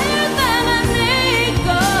higher than an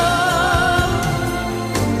eagle.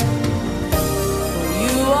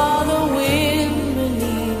 You are the wind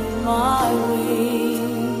beneath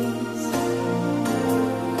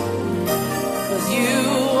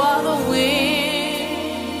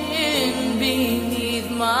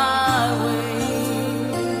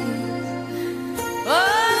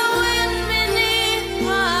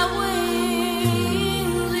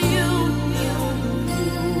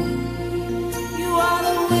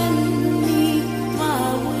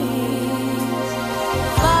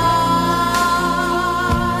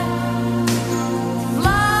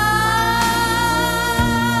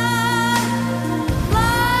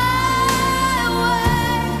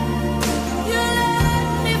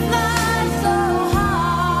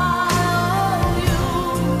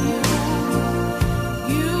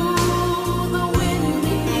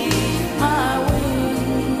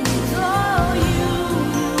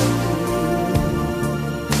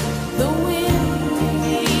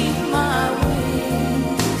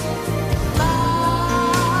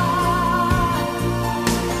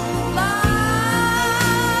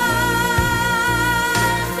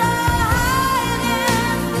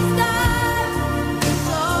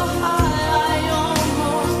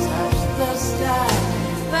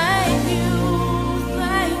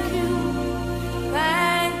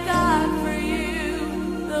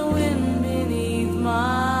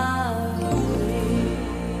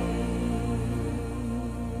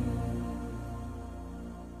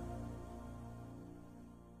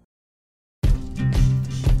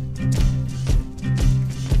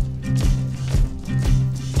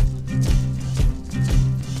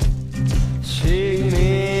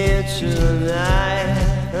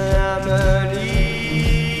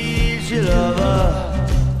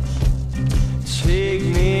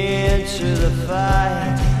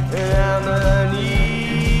fight, and I'm an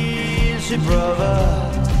easy brother,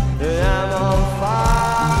 and I'm on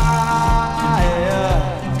fire.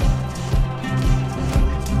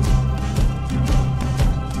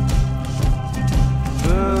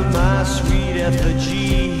 Burn my sweet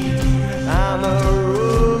effigy, I'm a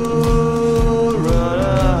road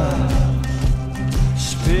runner.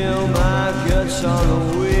 Spill my guts on the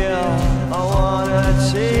wheel, I wanna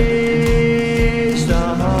taste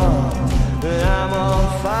and I'm on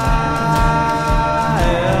fire,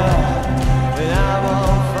 and I'm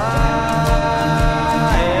on fire,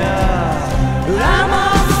 and I'm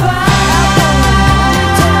on fire.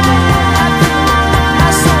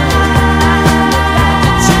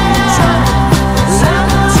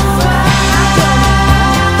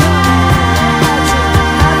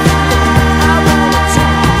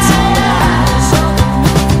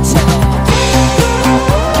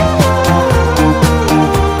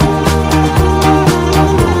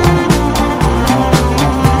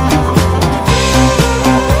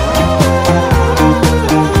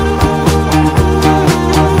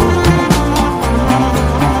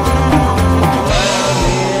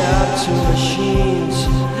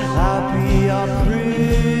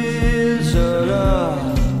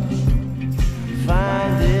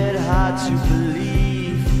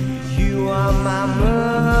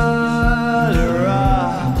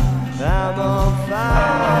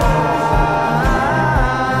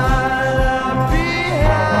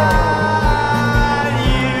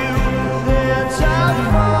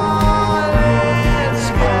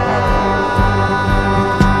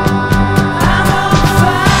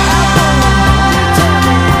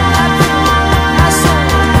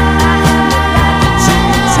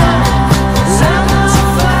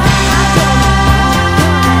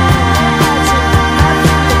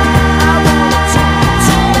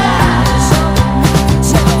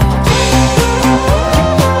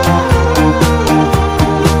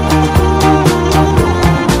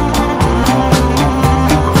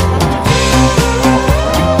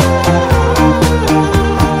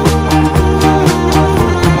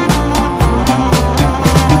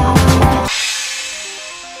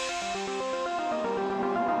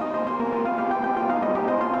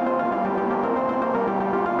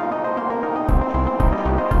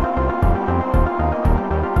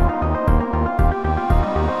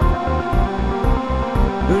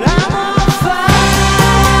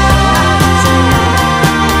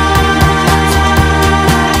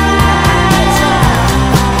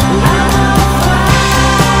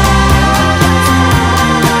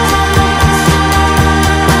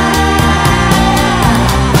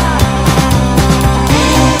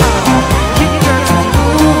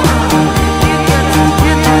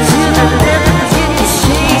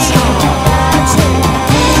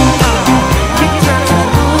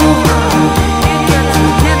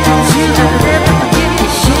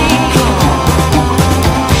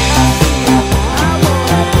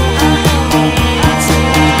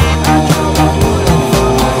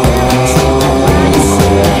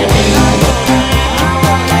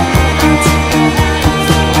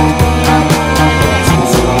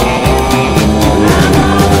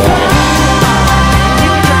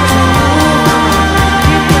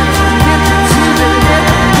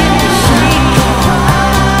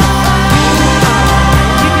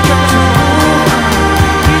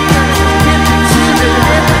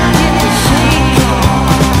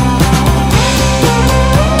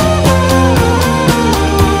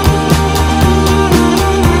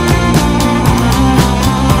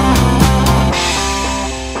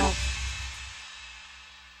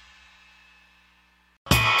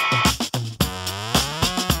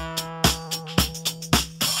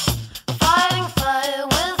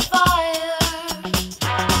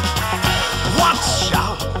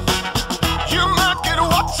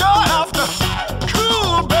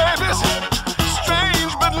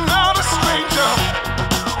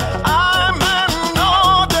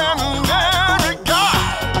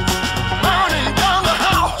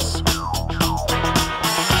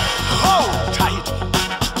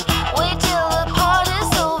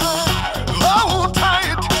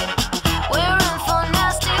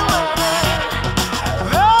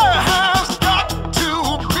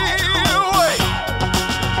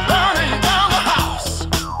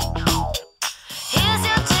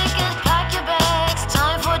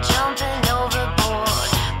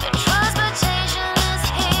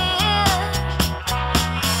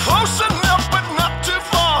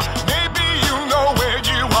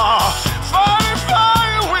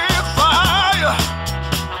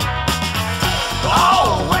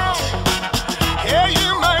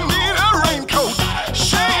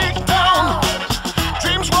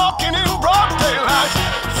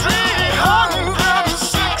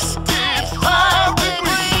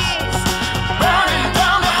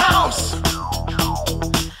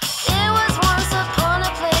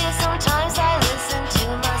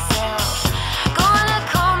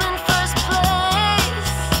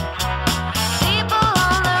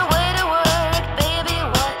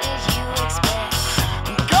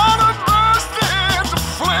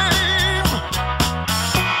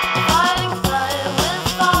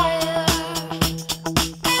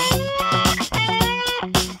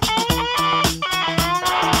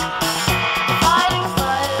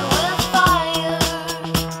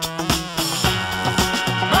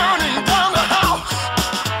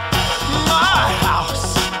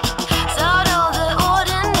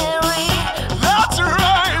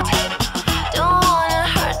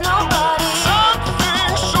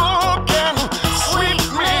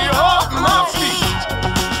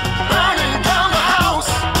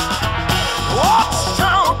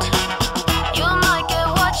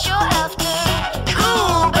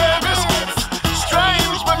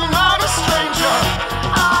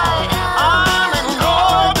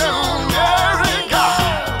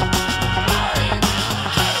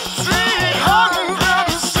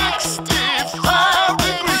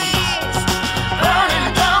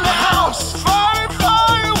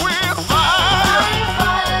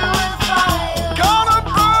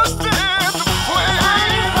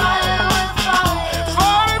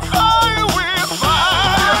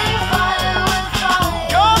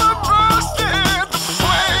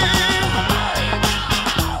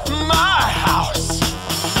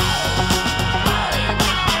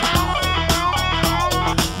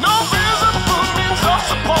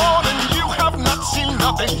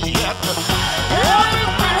 set.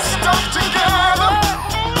 Everything's stuck together.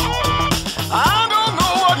 I don't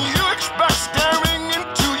know what you expect staring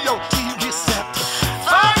into your TV set.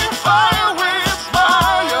 Fighting fire with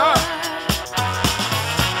fire.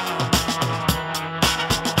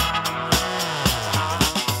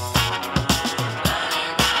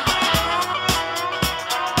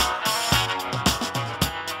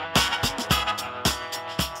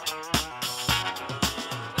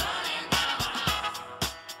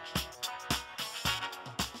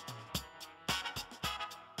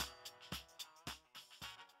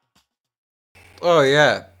 Oh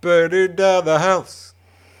yeah, burning down the house.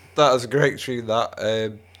 That was a great tune. That I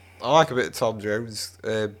like a bit of Tom Jones.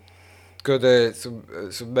 Good,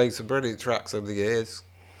 some made some brilliant tracks over the years.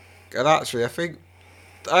 And actually, I think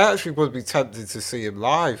I actually would be tempted to see him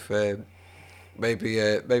live. Maybe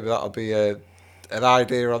that'll be an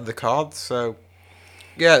idea on the card. So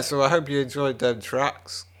yeah, so I hope you enjoyed them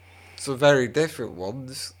tracks. Some very different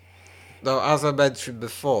ones. Now, as I mentioned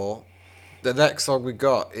before, the next song we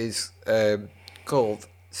got is called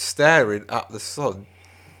Staring at the Sun,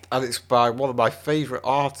 and it's by one of my favourite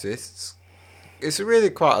artists. It's really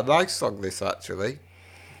quite a nice song, this, actually.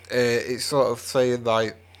 It's sort of saying,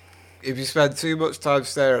 like, if you spend too much time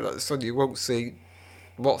staring at the sun, you won't see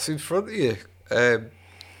what's in front of you.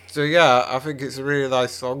 So yeah, I think it's a really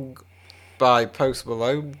nice song by Post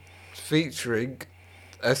Malone, featuring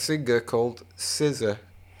a singer called SZA.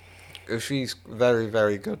 She's very,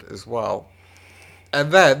 very good as well.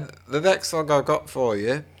 And then, the next song I've got for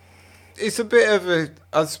you, it's a bit of a,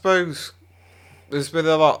 I suppose, there's been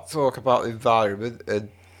a lot of talk about the environment and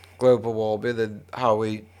global warming and how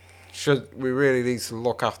we really need to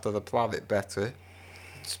look after the planet better.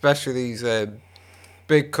 Especially these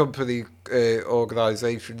big company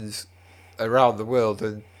organisations around the world.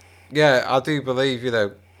 And yeah, I do believe,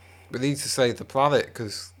 we need to save the planet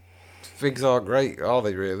because things aren't great, are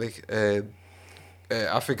they really?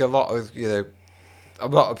 I think a lot of, I'm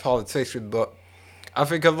not a politician, but I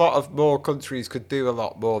think a lot of more countries could do a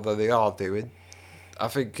lot more than they are doing. I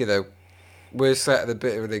think, we're setting a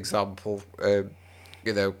bit of an example. The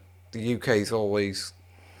UK's always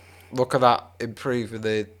looking at improving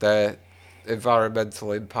their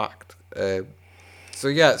environmental impact. So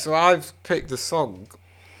I've picked a song,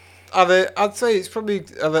 and I'd say it's probably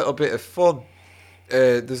a little bit of fun.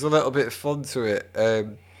 There's a little bit of fun to it.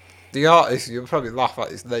 The artist, you'll probably laugh at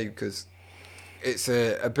his name because it's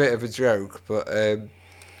a bit of a joke, but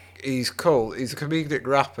he's cool. He's a comedic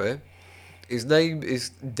rapper. His name is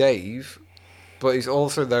Dave, but he's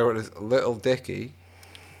also known as Little Dicky.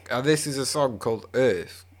 And this is a song called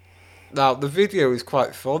Earth. Now, the video is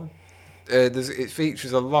quite fun. It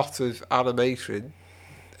features a lot of animation,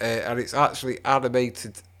 and it's actually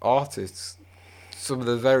animated artists, some of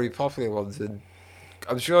the very popular ones. And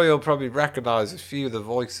I'm sure you'll probably recognise a few of the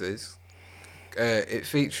voices. It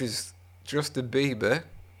features Justin Bieber,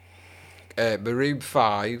 Maroon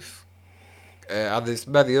 5, and there's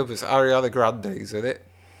many others. Ariana Grande's in it.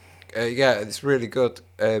 Yeah, it's really good.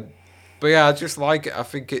 But yeah, I just like it. I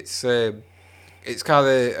think it's kind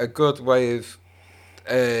of a good way of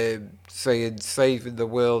saying saving the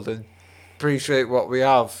world and appreciate what we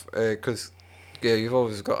have. Because you've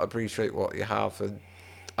always got to appreciate what you have, and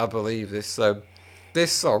I believe this. So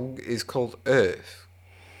this song is called Earth.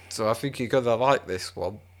 So I think you're gonna like this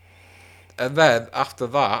one. And then after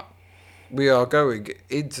that, we are going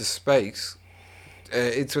into space,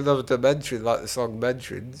 into another dimension, like the song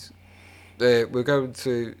mentions. We're going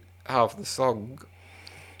to have the song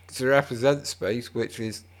to represent space, which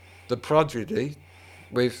is The Prodigy,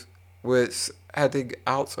 with We're Heading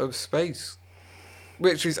Out of Space,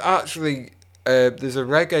 which is actually, there's a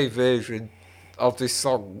reggae version of this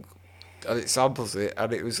song, and it samples it,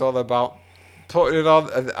 and it was all about putting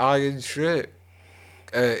on an iron shirt.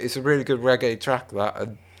 It's a really good reggae track, that,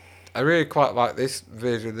 and I really quite like this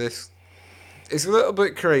version of this. It's a little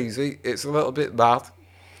bit crazy, it's a little bit mad,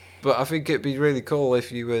 but I think it'd be really cool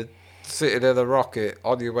if you were sitting in a rocket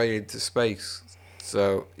on your way into space.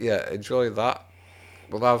 So yeah, enjoy that.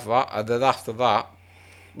 We'll have that, and then after that,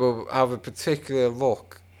 we'll have a particular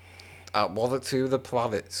look at one or two of the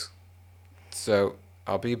planets. So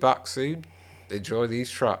I'll be back soon. Enjoy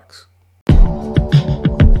these tracks.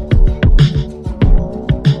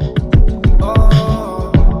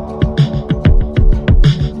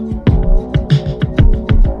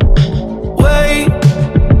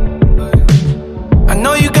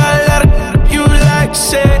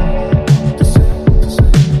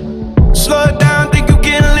 Slow it down, think you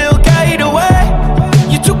getting a little carried away.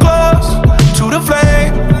 You're too close to the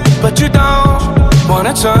flame, but you don't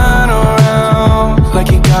wanna turn around.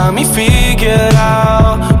 Like you got me figured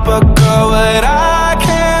out, but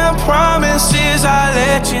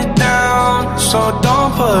so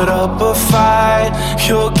don't put up a fight.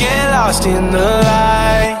 You'll get lost in the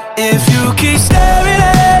light. If you keep staring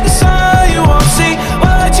at the sun, you won't see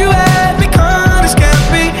what you have become. This can't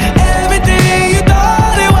be everything you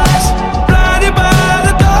thought it was. Blinded by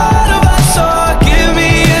the thought of us. So give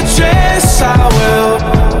me a chance, I will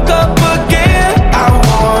up again. I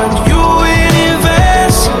want you in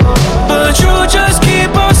advance, but you just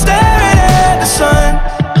keep on staring at the sun.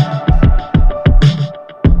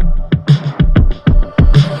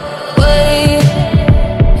 Wait,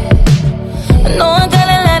 I know I got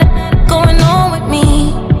a lot going on with me.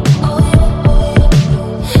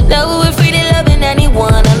 Now we're free to loving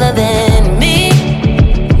anyone other than me.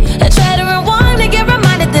 I try to rewind to get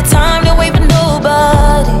reminded the time to wait for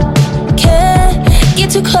nobody. Can't get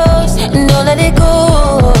too close and don't let it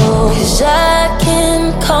go. 'Cause I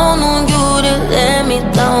can count on you to let me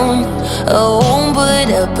down. I won't put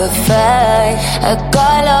up a fight. I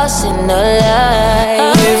got lost in the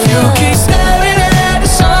light. If you keep staring at the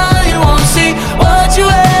sun, you won't see what you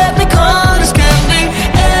have become. This can't be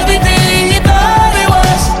everything you thought it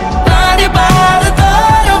was. Blinded by the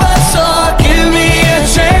thought of us. So give me a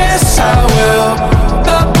chance, I will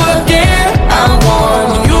up again. I want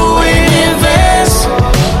you in advance,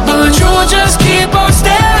 but you just keep on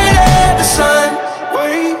staring at the sun.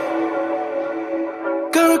 Wait,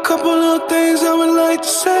 got a couple of things I would like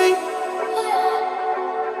to say.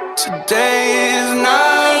 Today is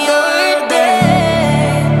not your day.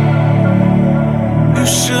 You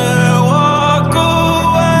should walk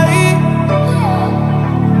away,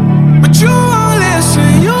 but you won't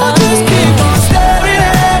listen. You'll just keep on staring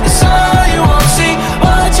at the sun. You won't see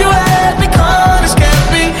what you have become. This can't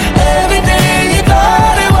be everything you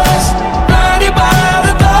thought it was. Blinded by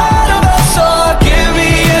the thought of us. So give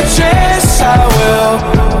me a chance, I will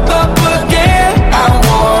up again. I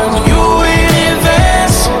want you in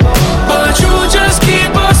advance, but you just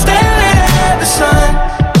keep on staring at the sun.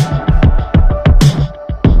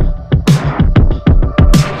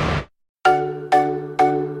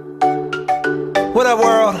 What up,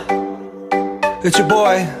 world? It's your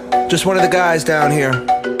boy, just one of the guys down here.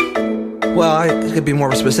 Well, I could be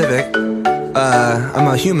more specific. I'm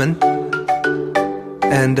a human,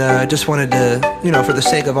 and just wanted to, for the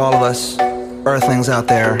sake of all of us earthlings out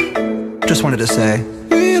there, just wanted to say,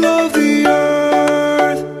 we love the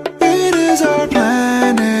earth, it is our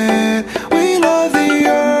planet. We love the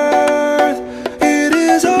earth, it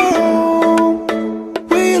is our home.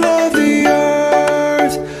 We love the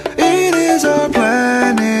earth, it is our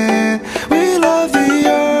planet. We love the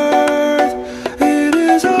earth, it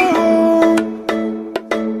is our home.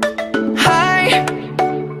 Hi,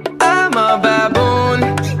 I'm a baboon.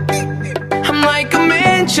 I'm like a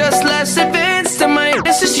man, just less advanced, and my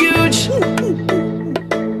this is huge.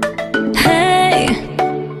 Hey,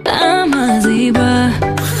 I'm a zebra.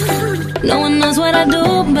 No one knows what I do,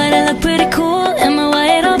 but I look pretty cool in my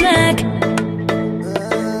white or black.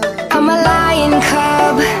 I'm a lion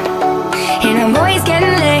cub, and I'm always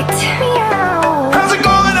getting licked. How's it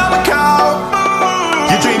going? I'm a cow.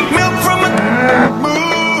 You drink milk from a.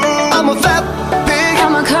 I'm a fat pig.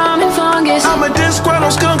 I'm a common fungus. I'm a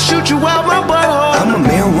disgruntled skunk, shoot you out my butthole. I'm a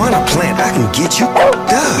marijuana plant, I can get you up.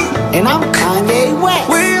 And I'm Kanye West.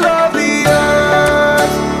 We love the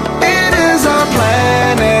earth, it is our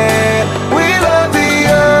planet. We love the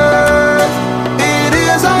earth, it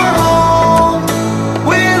is our home.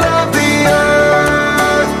 We love the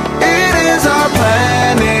earth, it is our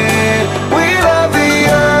planet. We love the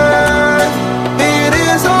earth, it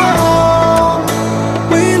is our home.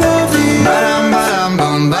 We love the earth.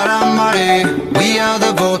 We are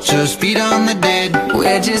the vultures, feed on the dead.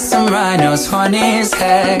 We're just some rhinos, funny as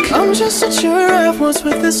heck. I'm just a giraffe, what's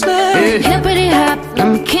with the snake? Hippity hop,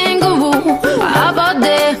 I'm a kangaroo. I hop out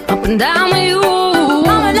there, up and down with you.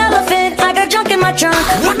 I'm an elephant, I got junk in my trunk.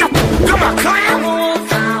 Come on, clown!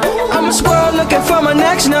 I'm a squirrel looking for my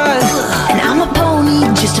next nut. And I'm a pony,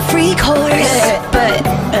 just a freak horse. But,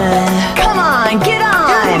 come on, get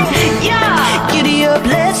on. Yeah, giddy up,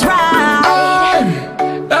 let's ride.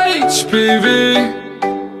 HPV,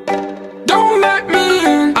 don't let me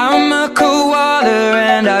in. I'm a koala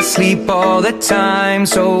and I sleep all the time.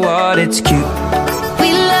 So what? It's cute.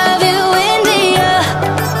 We love you, India.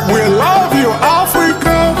 We love you,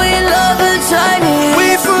 Africa. We love the tiny.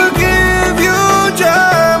 We forgive you,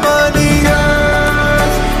 Germany.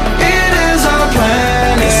 Earth, it is our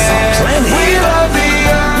planet. We love the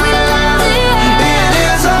earth. We love the earth. It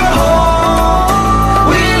is our home.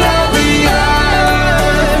 We love the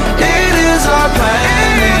earth. It is our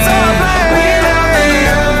planet. We love the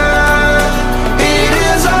earth. It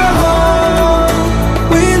is our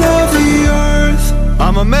home. we love the earth.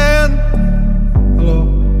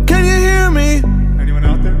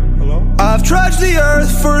 I've trudged the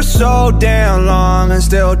earth for so damn long and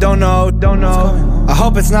still don't know. I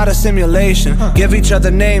hope it's not a simulation. Give each other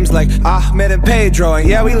names like Ahmed and Pedro. And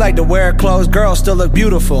yeah, we like to wear clothes, girls still look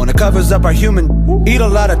beautiful. And it covers up our human, eat a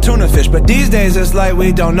lot of tuna fish. But these days it's like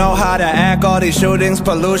we don't know how to act. All these shootings,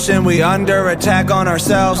 pollution, we under attack on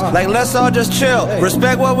ourselves. Like let's all just chill,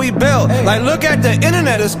 respect what we built. Like look at the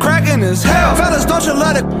internet, it's cracking as hell. Fellas, don't you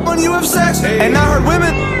let it when you have sex. And I heard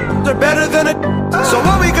women are better than it. So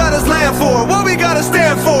what we gotta land for, what we gotta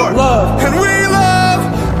stand for. Love. And we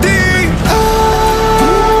love the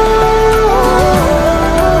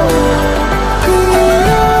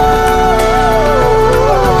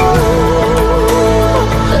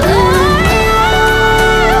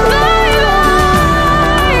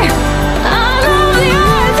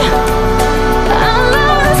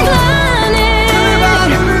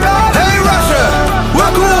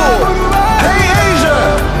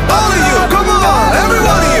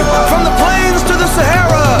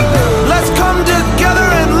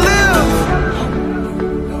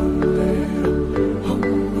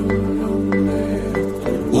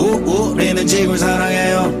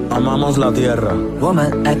amamos la tierra.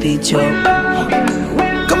 Woman ha dicho.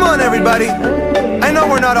 Come on, everybody. I know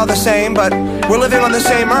we're not all the same, but we're living on the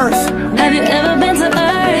same earth. Have you ever been to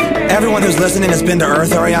Earth? Everyone who's listening has been to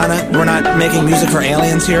Earth, Ariana. We're not making music for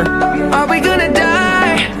aliens here. Are we gonna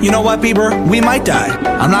die? You know what, Bieber? We might die.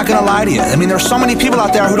 I'm not gonna lie to you. I mean, there's so many people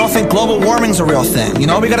out there who don't think global warming's a real thing. You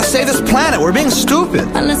know, we gotta save this planet. We're being stupid.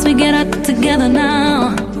 Unless we get it together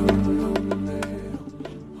now.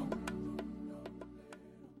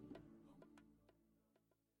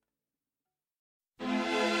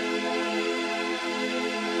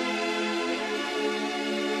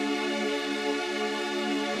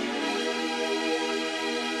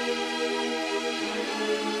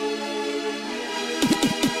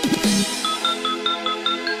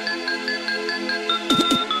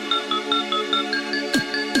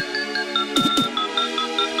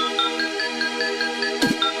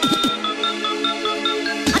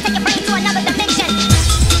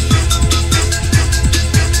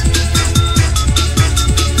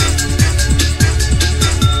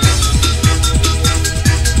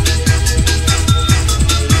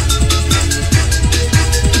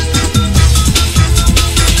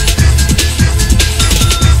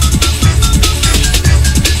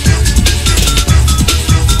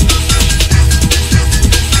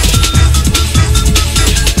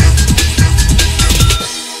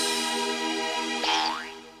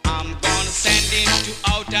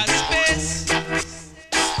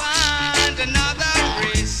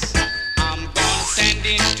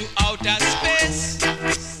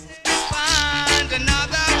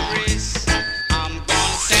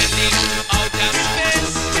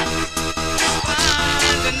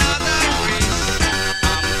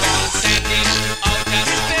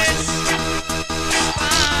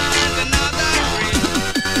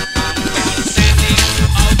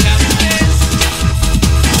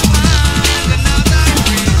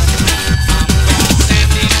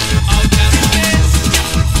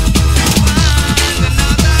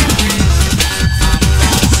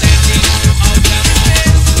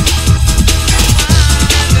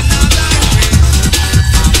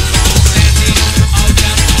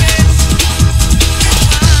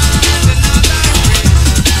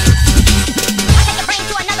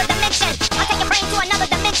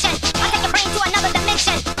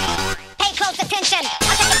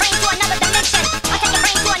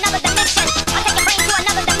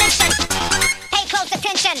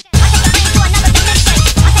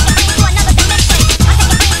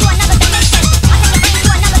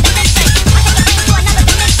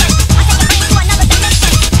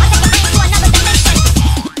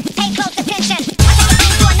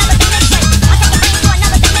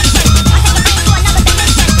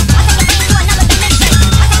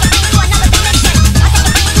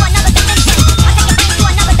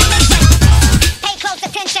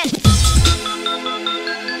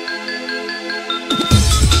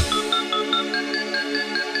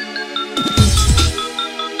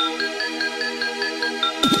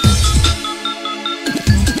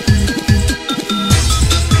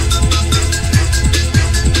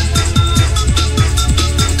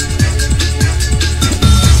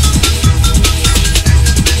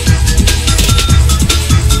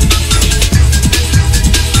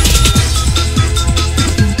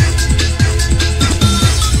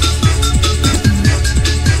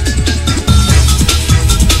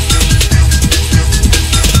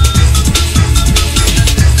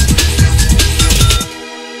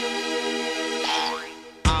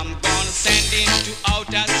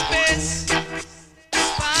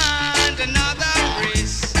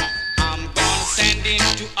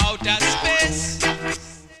 into outer space to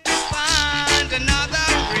find another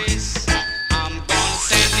race. I'm gonna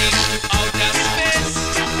send into outer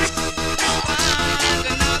space to find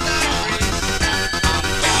another race. I'm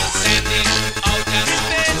gonna send into outer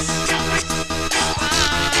space to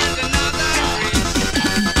find another race.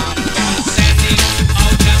 I'm gonna send into outer space to find another race. I'm gonna send into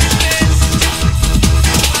outer space to find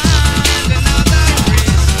another race.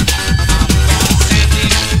 I'm gonna send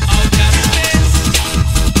into outer space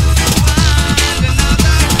to find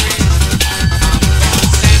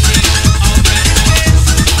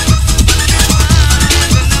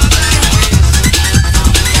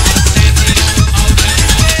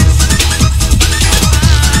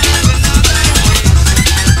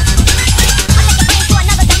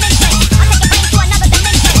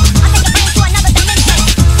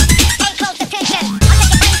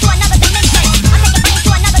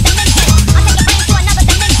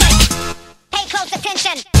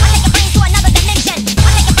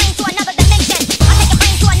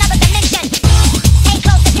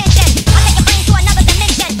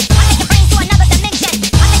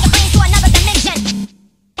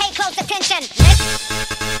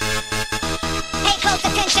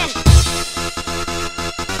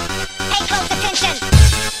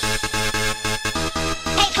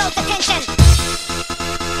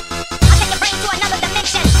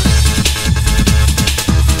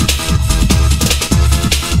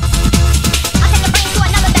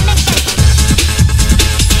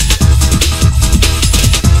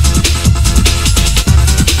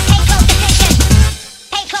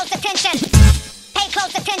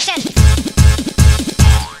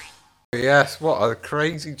Yes, what a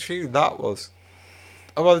crazy tune that was.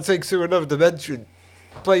 I want to take you to another dimension.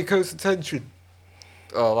 Play Close Attention.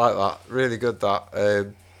 Oh, I like that. Really good, that.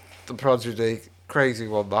 The Prodigy, crazy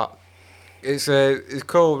one, that. It's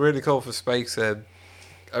cool, really cool for space. I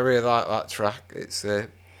really like that track. It's a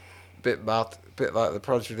bit mad, a bit like the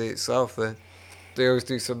Prodigy itself. They always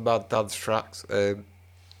do some mad dance tracks.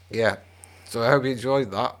 Yeah, so I hope you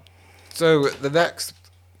enjoyed that. So the next,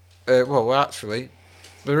 well, actually,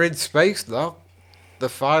 we're in space now. The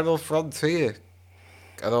final frontier.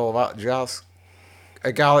 And all that jazz.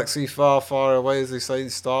 A galaxy far, far away, as they say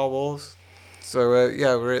in Star Wars. So,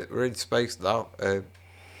 yeah, we're in space now.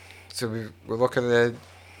 So we're looking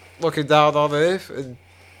down on Earth. And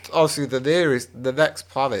obviously the next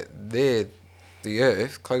planet near the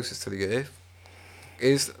Earth, closest to the Earth,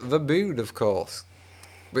 is the Moon, of course.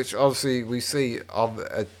 Which obviously we see on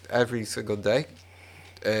every single day.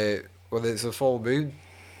 When it's a full moon.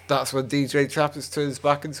 That's when DJ Trappers turns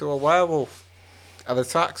back into a werewolf and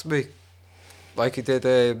attacks me, like he did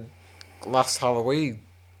last Halloween.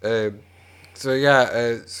 So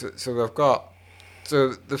yeah, so I've got, so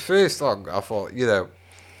the first song I thought, you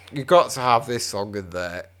got to have this song in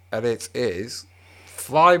there, and it is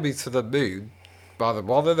 "Fly Me to the Moon" by the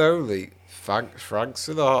one and only Frank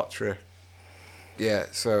Sinatra. Yeah,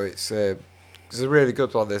 so it's a really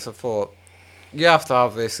good one. This, I thought, you have to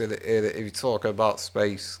have this in if you're talking about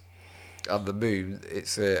space and the moon.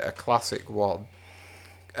 It's a classic one.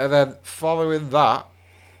 And then following that,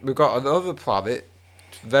 we've got another planet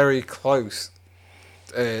very close.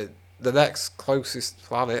 The next closest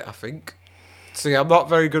planet, I think. See, I'm not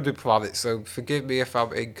very good with planets, so forgive me if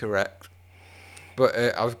I'm incorrect. But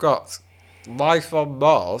I've got "Life on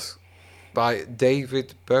Mars" by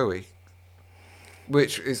David Bowie,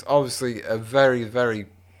 which is obviously a very, very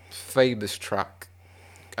famous track,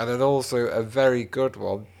 and then also a very good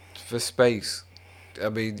one for space. I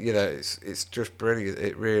mean, it's just brilliant.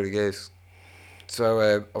 It really is.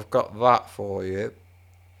 So I've got that for you.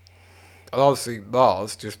 And obviously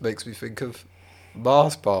Mars just makes me think of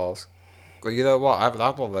Mars bars. Well, you know what? I haven't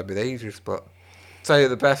had one of them in ages, but I'll tell you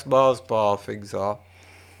the best Mars bar things are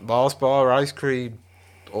Mars bar ice cream.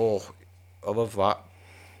 Oh, I love that.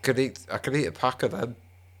 I can eat a pack of them.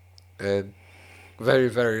 Very,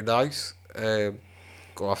 very nice. I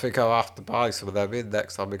think I'll have to buy some of them in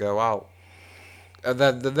next time we go out. And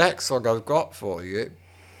then the next song I've got for you.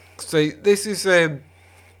 See, this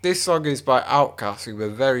song is by Outkast, who are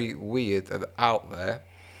very weird and out there,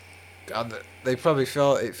 and they probably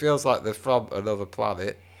feels like they're from another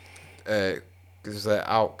planet, because they're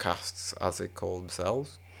outcasts, as they call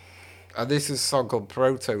themselves. And this is a song called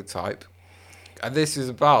Prototype, and this is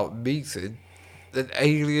about meeting an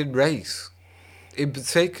alien race, in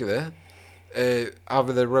particular,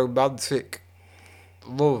 having a romantic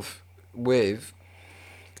love with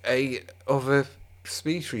a other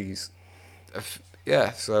species.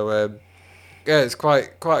 Yeah, so it's quite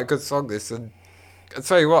a good song, this, and I'll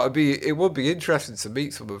tell you what, it would be interesting to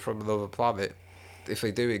meet someone from another planet if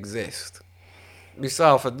they do exist.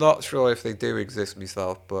 myself, I'm not sure if they do exist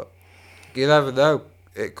myself, but you never know.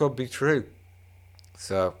 It could be true.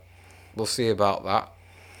 So, we'll see about that.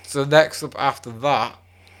 So next up after that,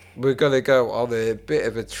 we're going to go on a bit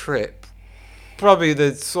of a trip. Probably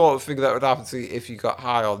the sort of thing that would happen to you if you got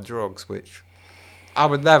high on drugs, which I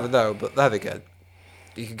would never know, but then again,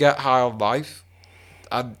 you can get high on life,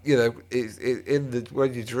 and, you know,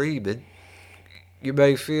 when you're dreaming, you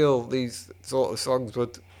may feel these sort of songs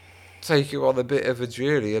would take you on a bit of a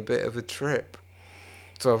journey, a bit of a trip.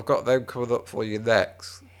 So I've got them coming up for you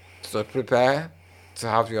next. So prepare to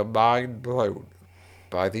have your mind blown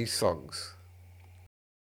by these songs.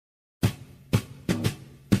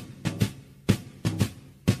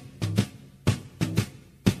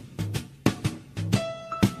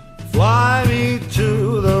 Fly me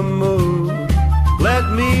to the moon, let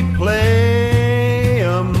me play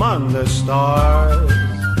among the stars.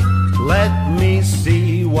 Let me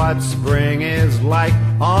see what spring is like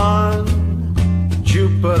on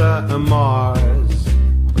Jupiter and Mars.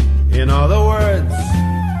 In other words,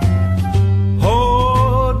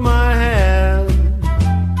 hold my hand.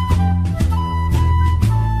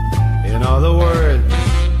 In other words,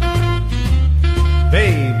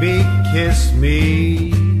 baby, kiss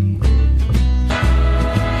me.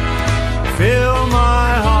 Fill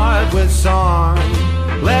my heart with song,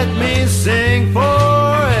 let me sing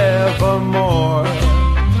forevermore.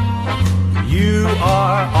 You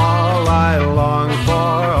are all I long for,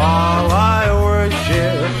 all I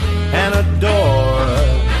worship and adore.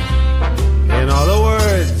 In other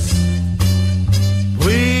words,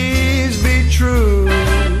 please be true.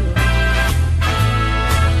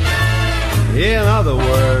 In other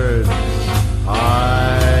words,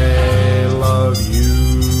 I love you.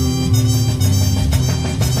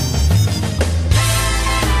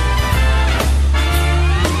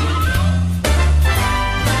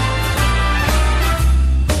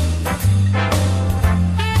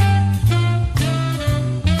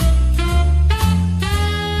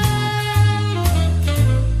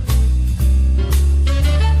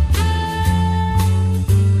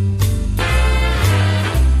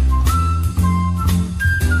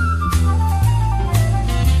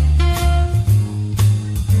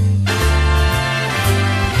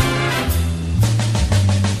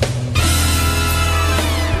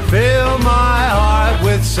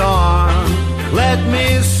 Song, let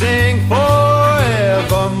me sing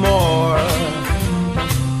forevermore.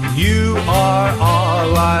 You are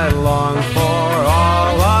all I long for,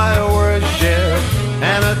 all I worship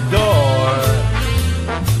and adore.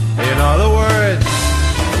 In other words,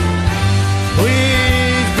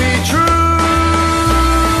 please be true.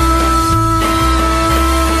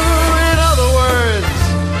 In other words,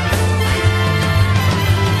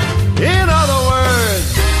 in other words,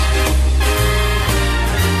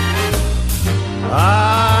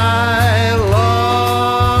 I love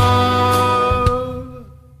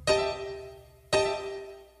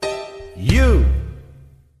you.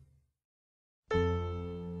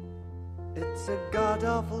 It's a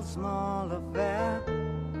god-awful small affair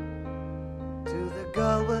to the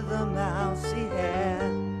girl with the mousy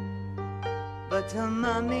hair, but her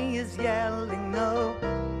mummy is yelling no,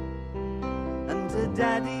 and her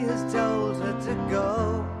daddy has told her to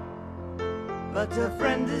go. But her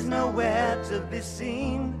friend is nowhere to be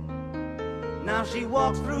seen. Now she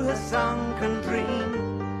walks through her sunken dream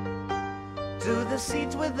to the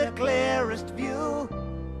seat with the clearest view,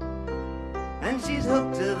 and she's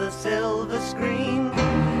hooked to the silver screen.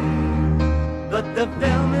 But the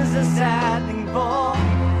film is a sad thing for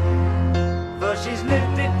she's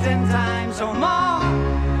lived it 10 times or more.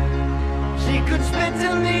 She could spit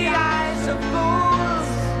in the eyes of fools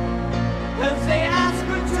as they ask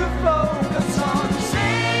her to focus on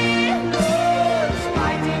sailors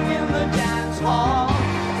fighting in the dance hall.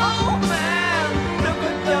 Oh man, look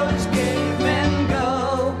at those cavemen go.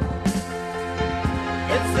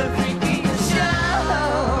 It's the freakiest show.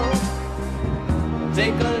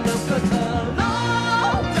 Take a look at the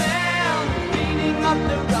low man beating up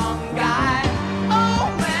the wrong guy. Oh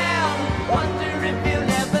man, wonder if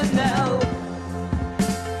you'll ever know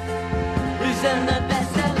who's in the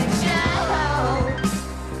best-selling show.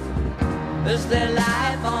 Is there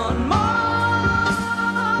life on Mars?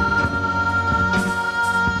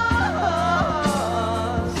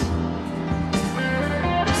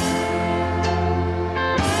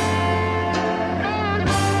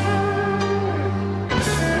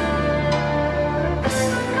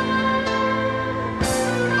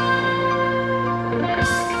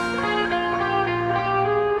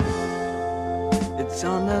 It's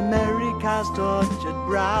on America's tortured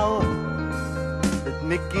brow that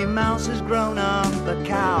Mickey Mouse has grown up a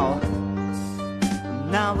cow.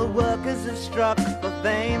 Now the workers have struck for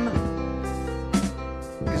fame,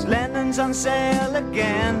 'cause Lennon's on sale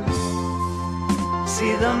again.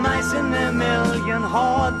 See the mice in their million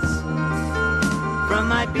hordes,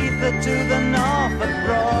 from Ibiza to the Norfolk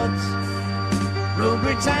Broads. Rule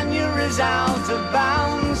Britannia is out of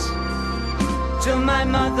bounds, to my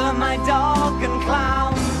mother, my dog and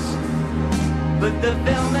clowns. But the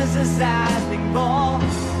film is a sad thing more,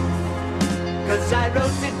 'cause I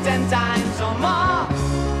wrote it 10 times or more.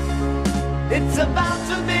 It's about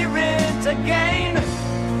to be writ again,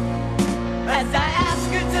 as I ask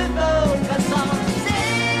you to focus on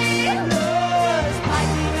sailors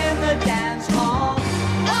fighting in the dance hall.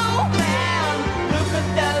 Oh man, look at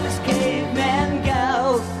those cavemen go.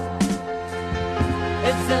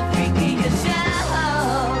 It's the freakiest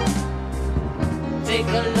show. Take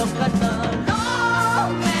a look at the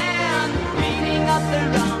lawman beating up the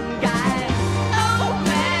wrong guy. Oh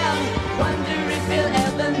man, wonder if he'll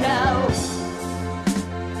ever know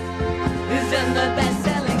who's in the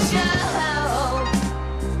best-selling show.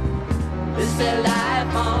 Is their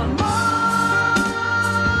life on Mars?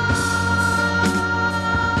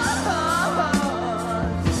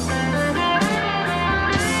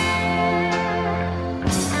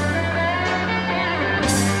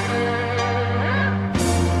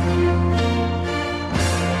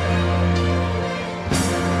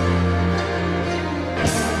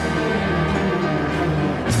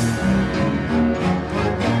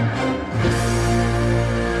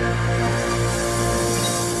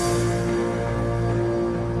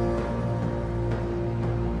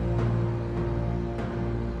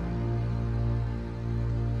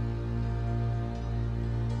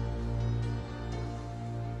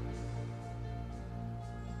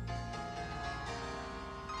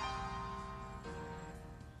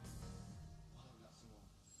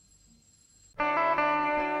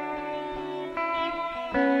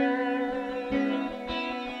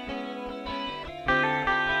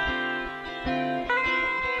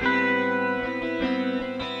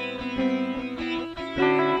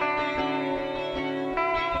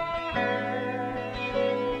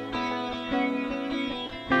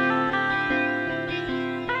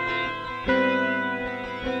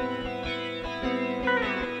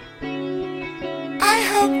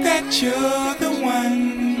 You're the one.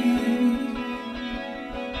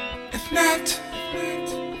 If not,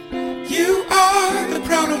 you are the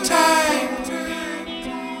prototype.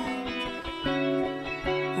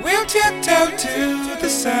 We'll tiptoe to the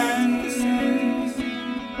sun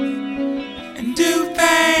and do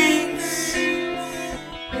things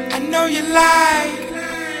I know you like.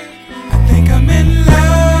 I think I'm in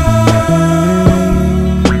love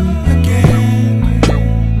again.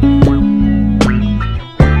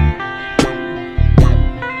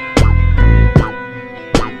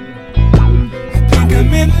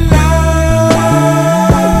 I'm in love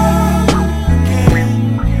again.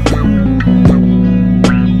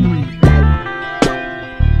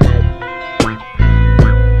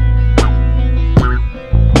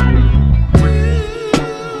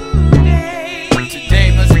 Today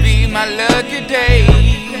must be my lucky day,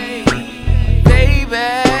 baby.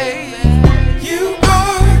 You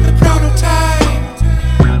are the prototype.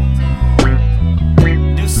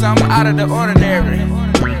 Do something out of the ordinary,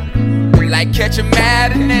 like catch a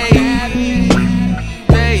matinee,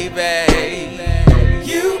 baby.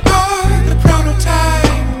 You are the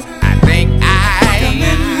prototype. I think I'm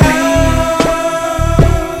in love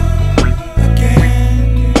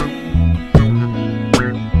again.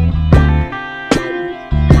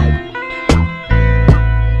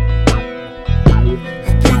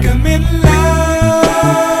 I think I'm in love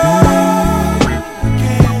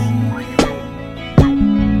again.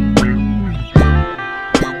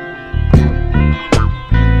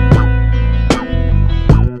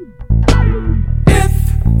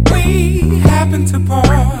 To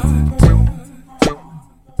part.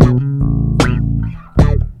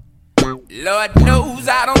 Lord knows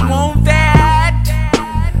I don't want that,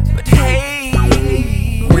 but hey,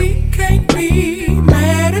 we can't be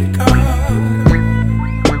mad at God.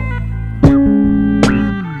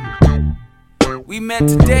 We met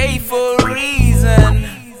today for a reason.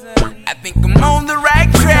 I think I'm on the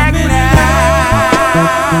right track now.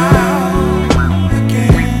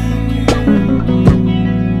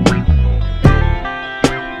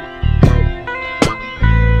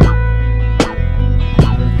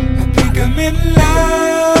 I'm in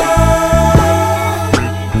love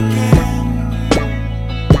again.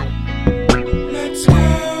 Let's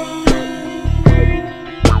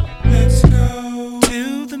go to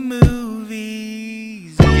the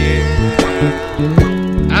movies.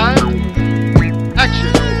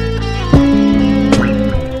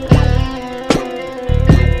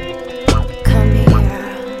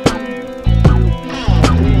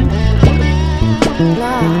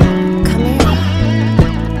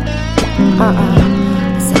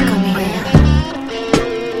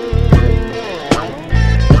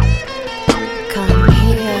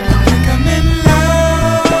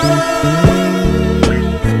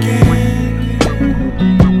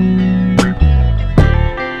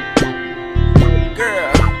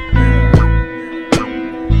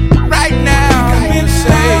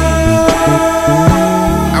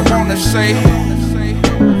 say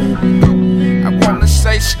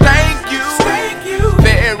thank you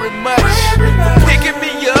very much for picking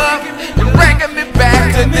me up and bringing me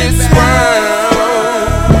back to this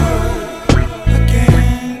world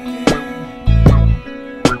again.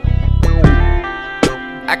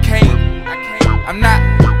 I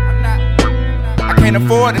can't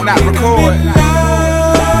afford to not record.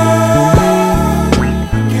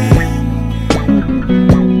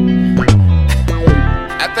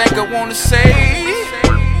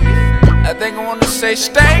 I think I wanna say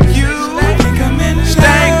thank you,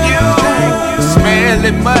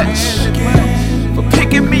 smelly much for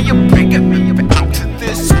picking me up, bringing me back to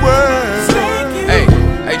this world. Hey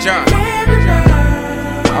John,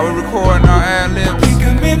 are we recording our ad-libs?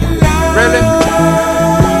 Really?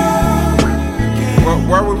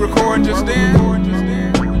 Were we recording just then?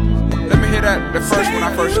 Let me hear that, the first one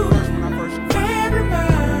I first recorded.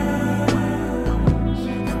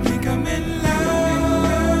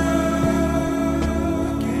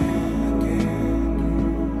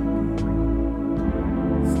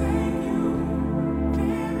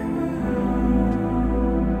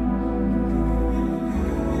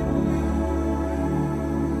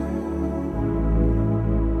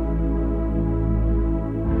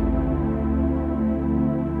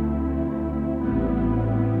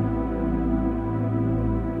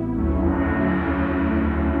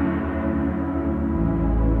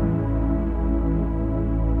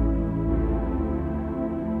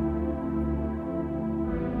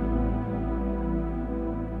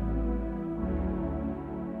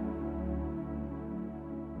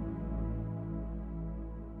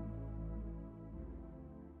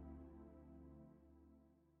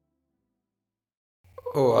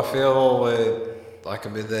 Oh, I feel all like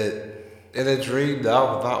I'm in a dream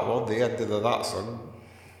now with that one, the ending of that song,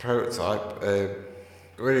 Prototype.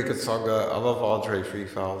 Really good song. I love Andre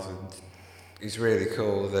 3000. He's really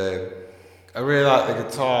cool. I really like the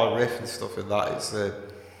guitar riff and stuff in that. It's a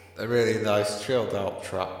really nice chilled out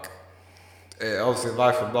track. Obviously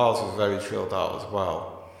Life on Mars was very chilled out as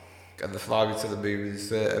well. And the Fly Me to the Moon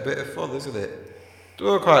is a bit of fun, isn't it? They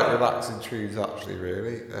were quite relaxing tunes actually,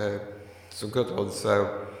 really. Some good ones.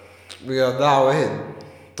 So we are now in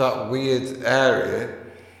that weird area.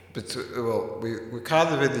 We're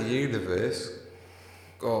kind of in the universe,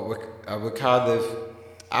 or we're kind of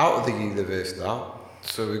out of the universe now.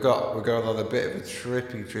 So we're going on a bit of a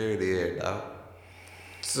trippy journey here now.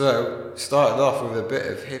 So starting off with a bit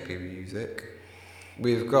of hippie music,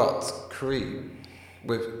 we've got Cream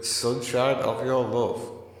with Sunshine of Your Love.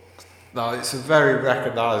 Now it's a very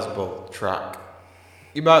recognisable track.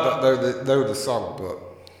 You might not know the song, but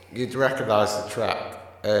you'd recognise the track.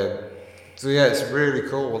 So yeah, it's really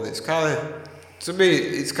cool. And it's kind of, to me,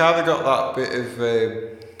 it's kind of got that bit of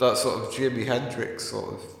that sort of Jimi Hendrix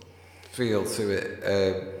sort of feel to it.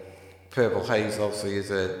 Purple Haze obviously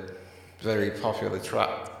is a very popular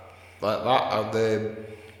track like that, and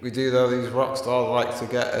we do know these rock stars like to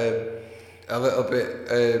get a little bit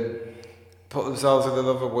put themselves in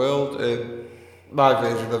another world. My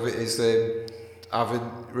version of it is having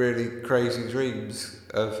really crazy dreams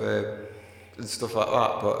of and stuff like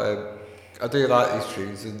that, but I do like these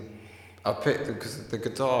tunes, and I picked them because the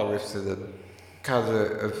guitar riffs in them kind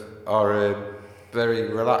of are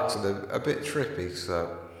very relaxing and a bit trippy.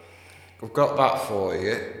 So we've got that for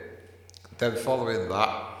you. Then following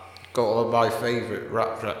that, got one of my favourite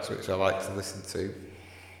rap tracks which I like to listen to,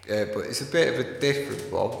 but it's a bit of a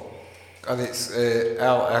different one, and it's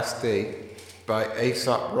LSD by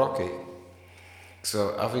A$AP Rocky.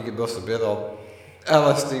 So I think it must have been on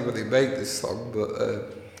LSD when he made this song,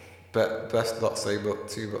 but best not say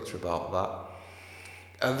too much about that.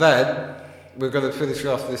 And then we're going to finish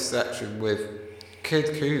off this section with Kid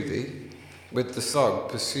Cudi with the song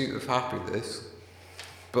Pursuit of Happiness,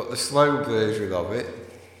 but the slow version of it,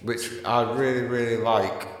 which I really, really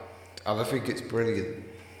like, and I think it's brilliant.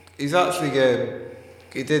 He's actually,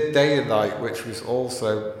 he did Day and Night, which was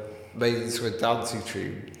also made into a dancey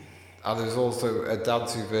tune, and there's also a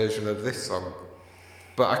dancey version of this song.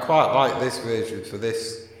 But I quite like this version for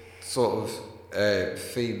this sort of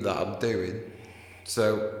theme that I'm doing.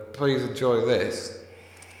 So please enjoy this.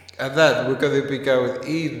 And then we're going to be going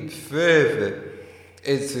even further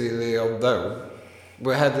into the unknown.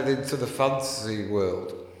 We're heading into the fantasy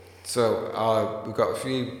world. So we've got a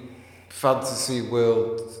few fantasy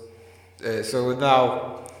worlds. So we're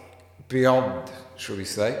now beyond, shall we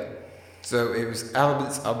say. So it was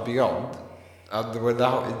Elements and Beyond, and we're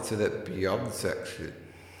now into the Beyond section.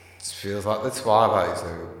 It feels like the Twilight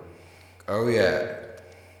Zone. Oh yeah.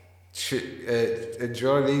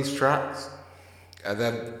 Enjoy these tracks, and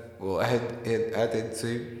then we'll head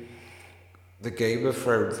into The Game of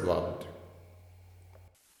Thrones land.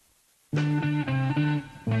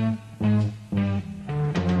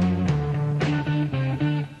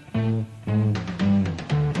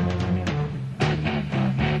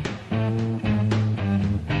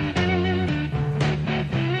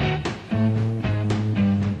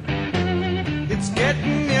 It's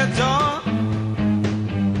getting near dawn.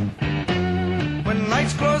 When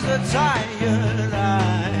lights close the tired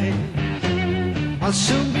eyes, I'll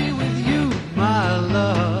soon be with you, my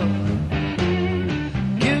love.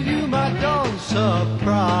 Give you my dawn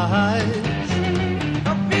surprise.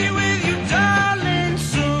 I'll be with you, darling,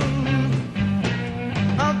 soon.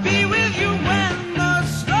 I'll be with you when the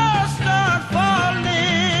stars start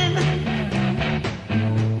falling.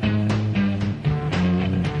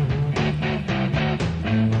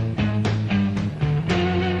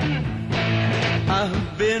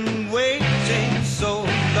 I've been waiting so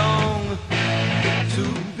long to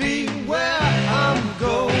be where I'm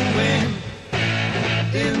going,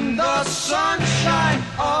 in the sunshine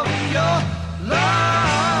of your love.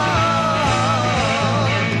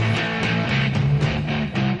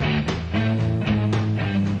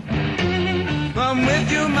 I'm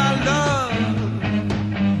with you, my love,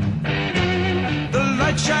 the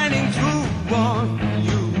light shining through on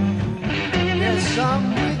you. Yes,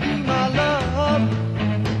 I'm with you, my love.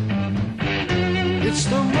 It's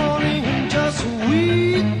the morning and just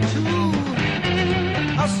we two.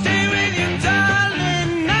 I'll stay with you,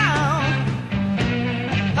 darling, now.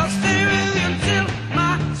 I'll stay with you till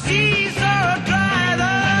my seas are dried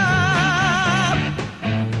up.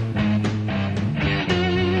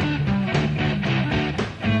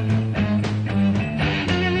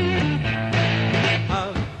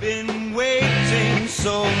 I've been waiting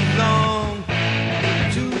so long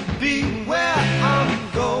to be where I'm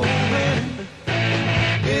going,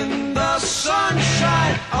 in the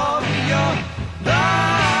sunshine of your love.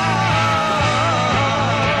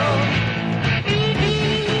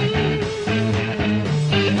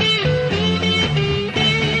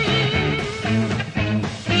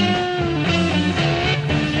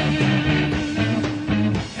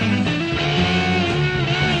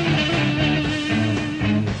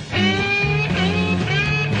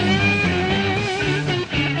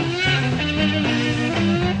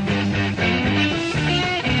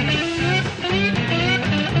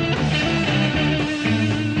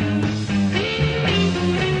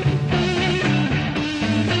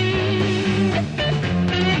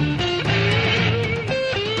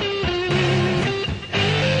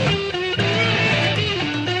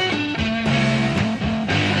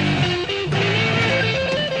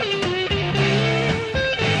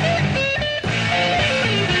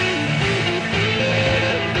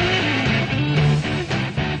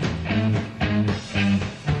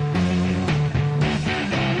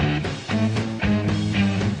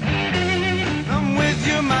 I'm with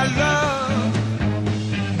you, my love,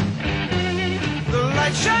 the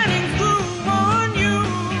light shining through on you.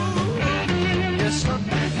 Yes, I'm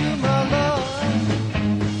with you, my love.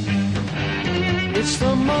 It's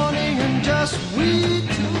the morning and just we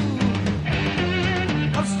two.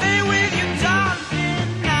 I'll stay with you,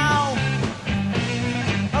 darling, now.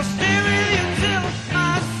 I'll stay with you till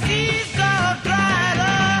my seas are dried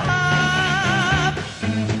up.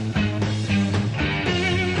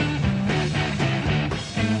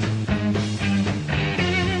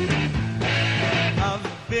 I've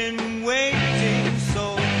been waiting so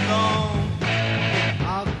long.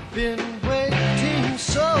 I've been waiting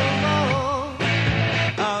so long.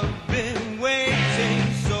 I've been waiting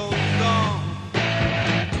so long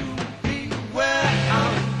to be where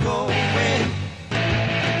I'm going,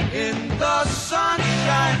 in the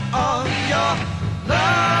sunshine of your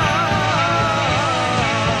love.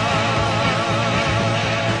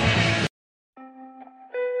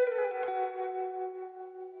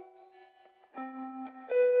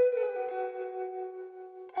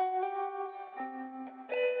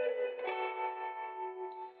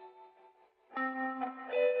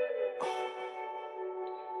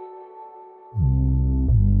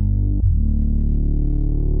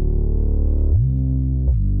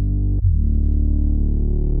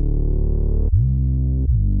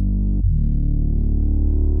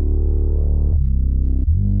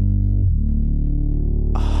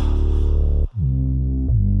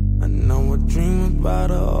 I know I dream about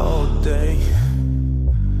her all day.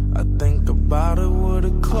 I think about it with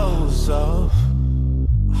her clothes off.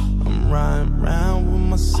 I'm riding around with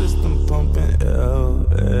my system pumping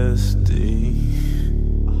LSD.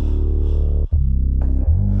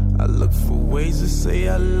 I look for ways to say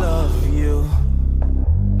I love you,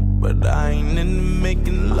 but I ain't into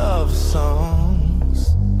making love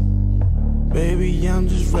songs. Baby, I'm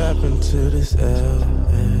just rapping to this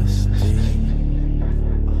LSD.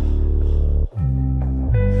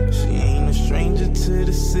 She ain't a stranger to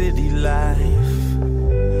the city life.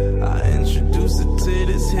 I introduce her to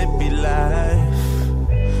this hippie life.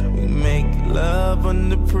 We make love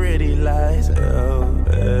under pretty lights.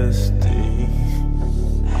 LSD.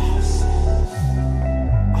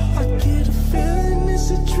 I get a feeling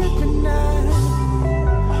it's a trippin'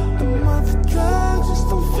 night. The mother drugs just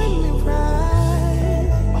don't fit me right.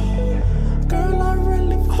 Girl, I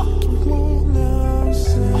really fucking want love,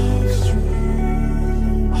 sex,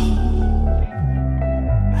 dream.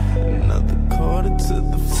 Another quarter to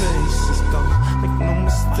the face. It's gone, make no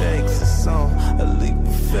mistakes. It's on a leap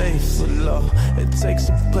of faith. So low, it takes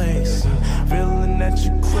a place. Feeling that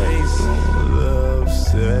you crazy. Love,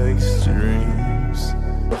 sex, dreams.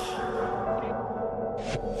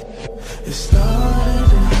 It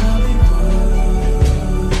started in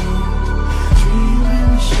Hollywood,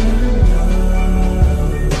 dreaming, sharing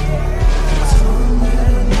love. My tongue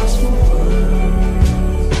had lost for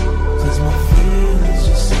words, 'cause my feelings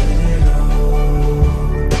just said it all.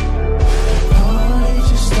 Party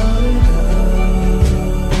just started up,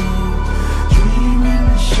 dreaming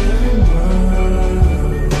and sharing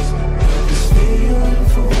words. This feeling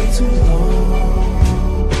for way too long,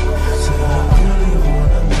 so I really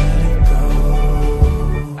wanna let it go.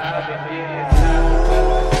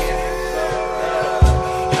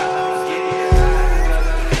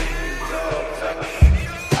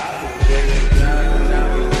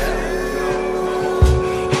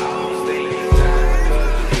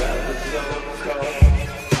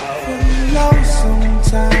 Low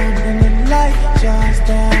sometime and the light shines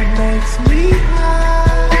down, makes me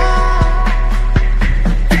high.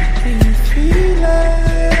 Can you feel it?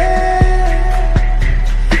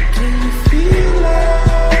 Can you feel it?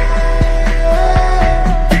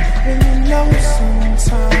 And the low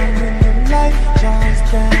sometime and the light shines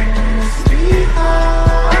down, makes me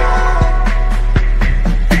high.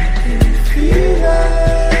 Can you feel it?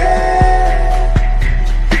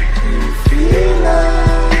 Can you feel it?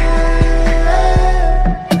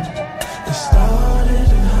 It started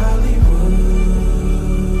in Hollywood.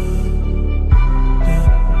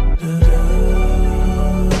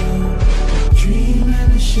 Dreaming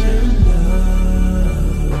and sharing love.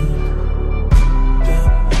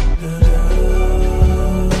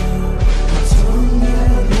 My tongue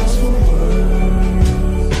had lost for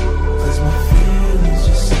words, 'cause my feelings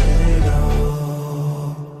just said it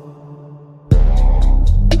all.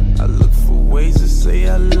 I look for ways to say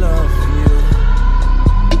I love you,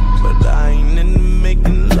 but I ain't into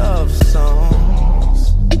making love songs.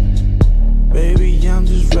 Baby, I'm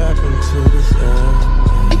just rapping to this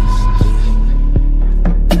LSD.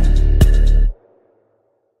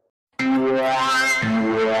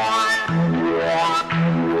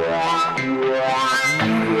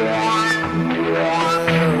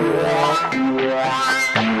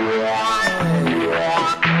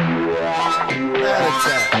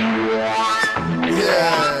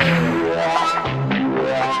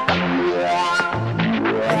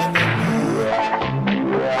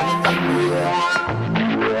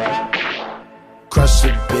 Crush a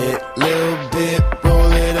bit, little bit,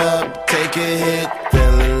 roll it up, take a hit,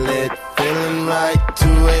 feeling lit, feeling right,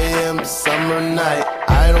 2 a.m. summer night,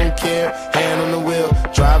 I don't care, hand on the wheel,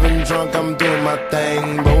 driving drunk, I'm doing my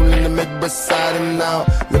thing, rolling the mid beside him now,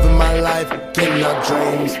 living my life, getting our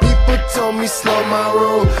dreams, people told me slow my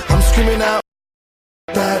roll, I'm screaming out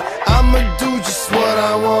that I'ma do just what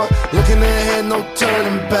I want, looking ahead, no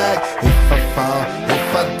turning back, if I fall,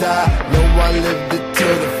 if I die, know I lived it to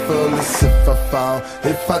the fullest, if I fall,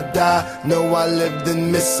 if I die, know I lived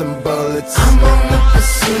in missing bullets. I'm on the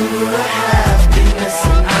pursuit of happiness,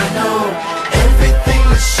 and I know everything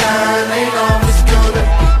that shine ain't always gonna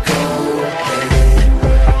be gold. Hey,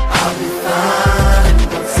 I'll be fine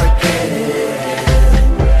once I get it,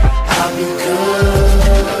 I'll be good.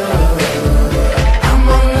 I'm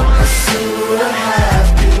on the pursuit of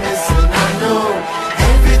happiness, and I know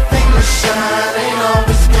everything that shine ain't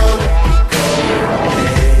always gonna be gold.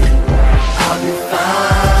 Hey, I'll be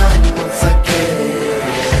fine once I get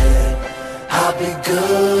it, I'll be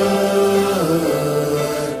good.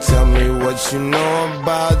 Tell me what you know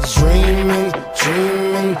about dreaming,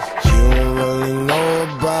 dreaming. You don't really know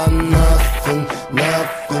about nothing,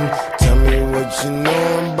 nothing. Tell me what you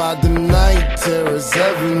know about the night terrors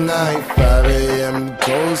every night. 5 a.m.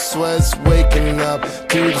 cold sweats waking up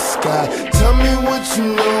to the sky. Tell me what you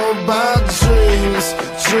know about dreams,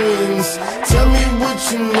 dreams. Tell me what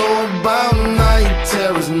you know about night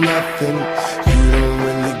terrors, nothing. You don't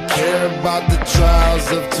really care about the trials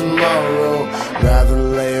of tomorrow. Rather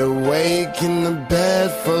lay awake awake in a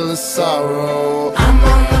bed full of sorrow. I'm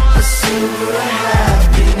on the pursuit of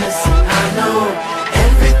happiness, and I know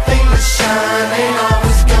everything that shine ain't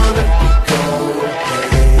always gonna be gold.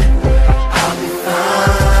 Hey, I'll be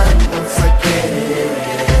fine once I get it.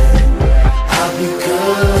 I'll be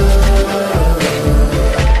good.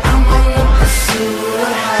 I'm on the pursuit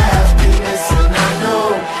of happiness, and I know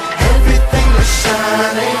everything that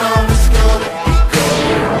shine ain't always gonna be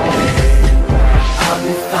gold. Hey, I'll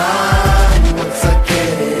be fine once I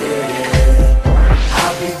get it.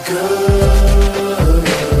 I'll be good.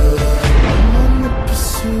 I'm on the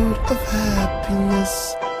pursuit of happiness.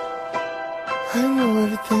 I know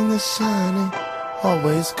everything that's shining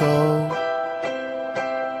always gold.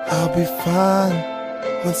 I'll be fine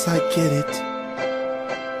once I get it.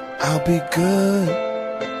 I'll be good.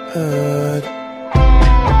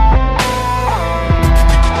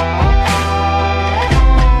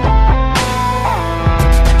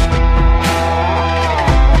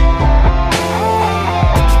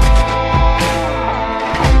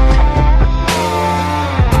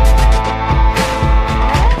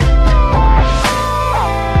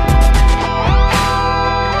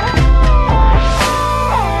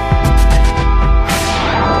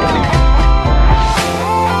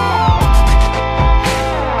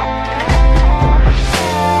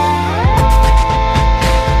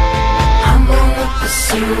 I'm on the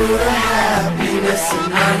pursuit of happiness,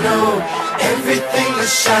 and I know everything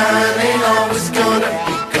that shine ain't always gonna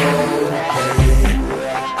be gold. Hey,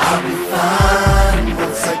 I'll be fine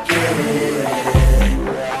once I get it.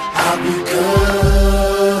 I'll be good.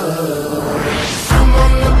 I'm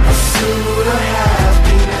on the pursuit of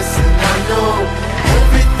happiness, and I know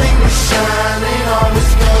everything that shine ain't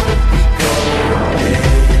always gonna be gold. Hey,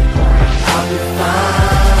 I'll be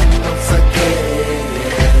fine once I get it.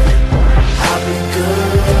 I'll be good.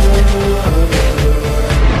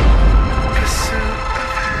 Pursuit of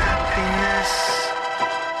happiness.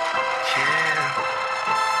 Yeah.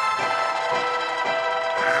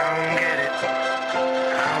 I don't get it.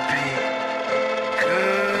 I'll be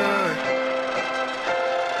good.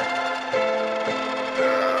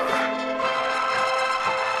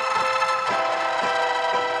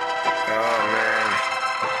 Oh man.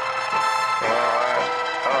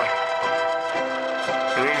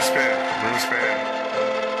 Room spin.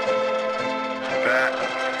 Bat.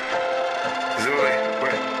 Zooey.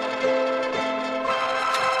 Wait.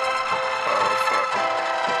 Oh fuck.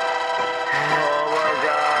 Oh my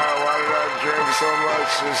god, why did I drink so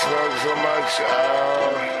much and smoke so much?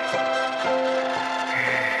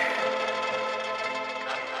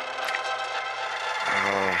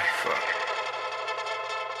 Oh fuck.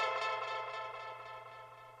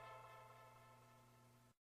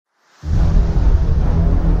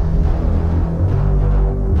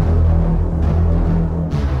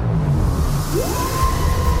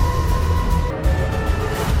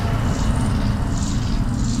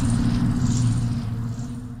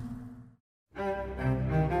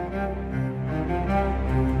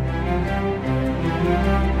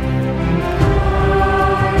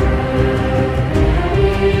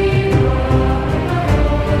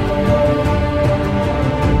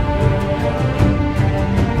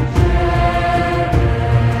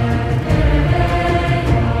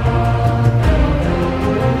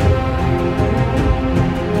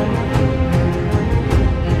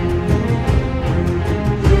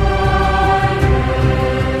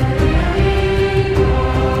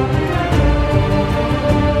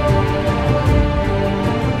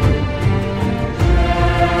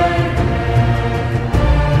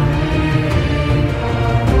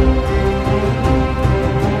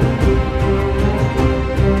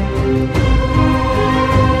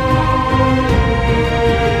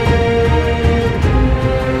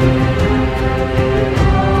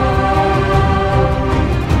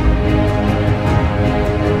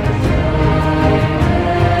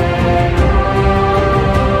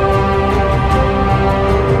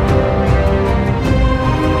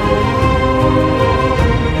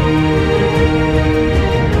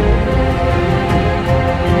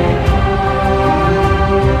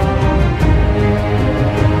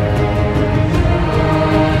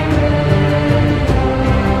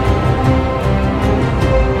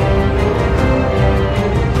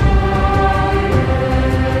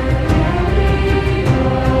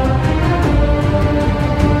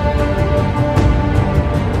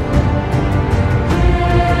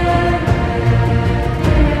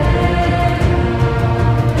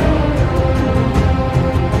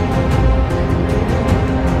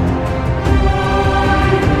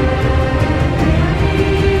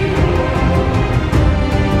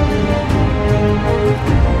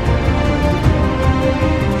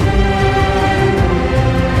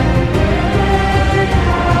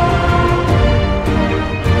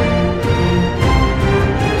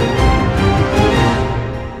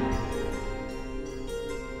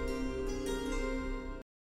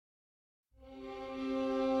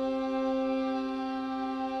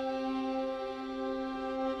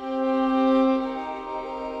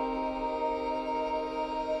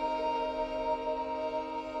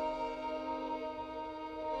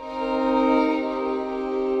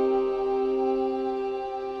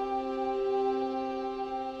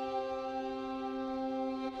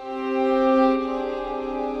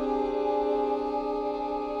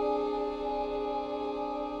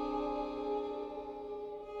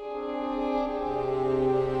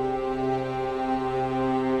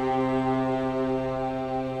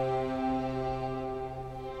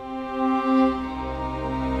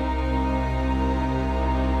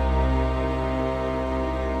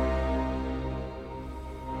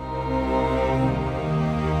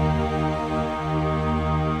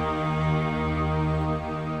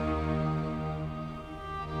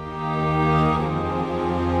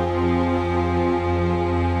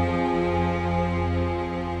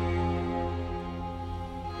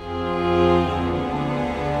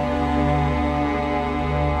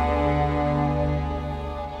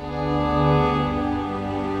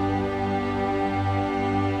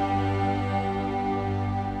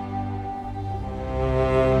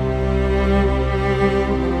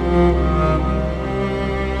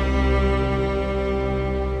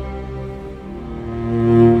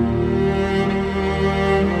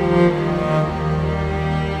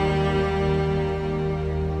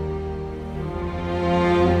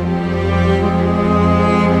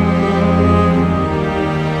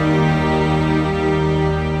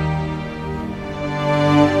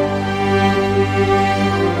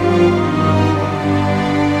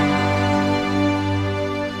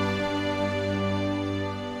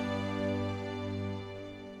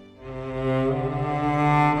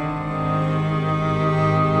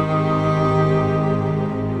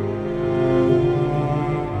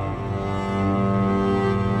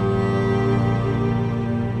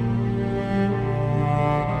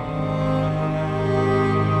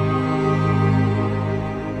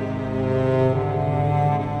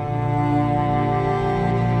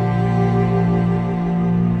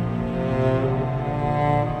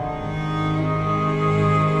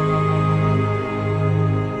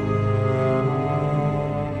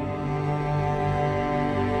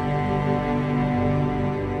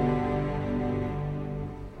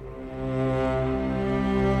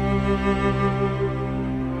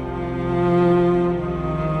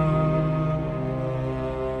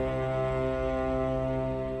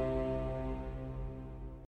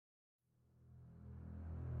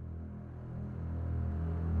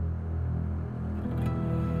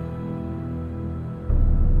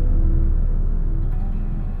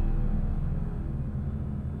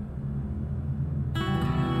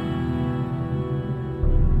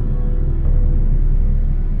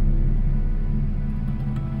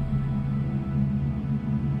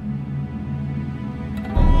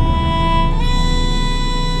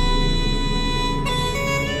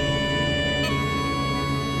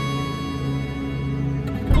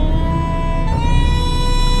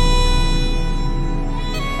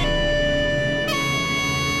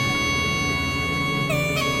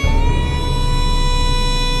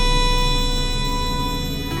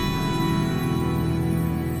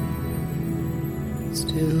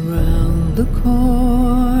 Still round the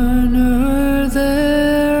corner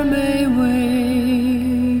there may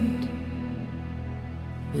wait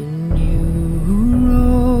a new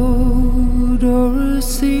road or a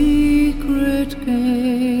secret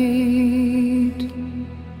gate.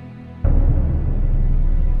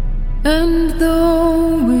 And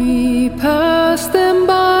though we pass them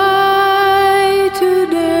by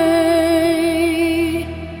today,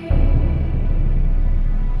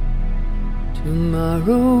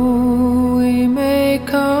 tomorrow we may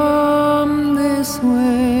come this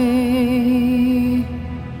way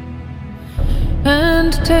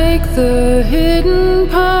and take the hidden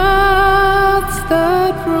paths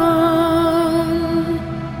that run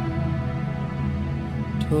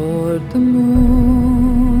toward the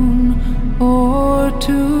moon or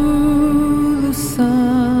to the sun.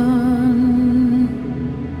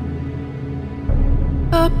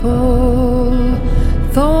 Apple,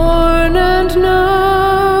 thorn and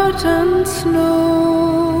nut and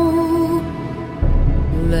snow,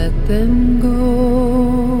 let them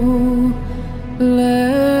go, let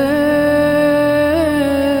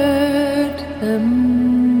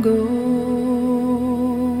them go.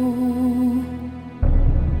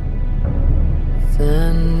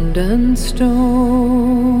 Sand and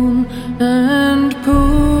stone and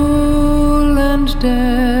pool and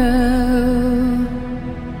dell,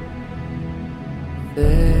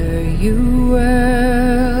 fare you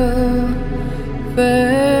well,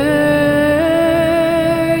 fare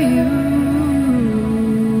you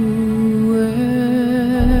well.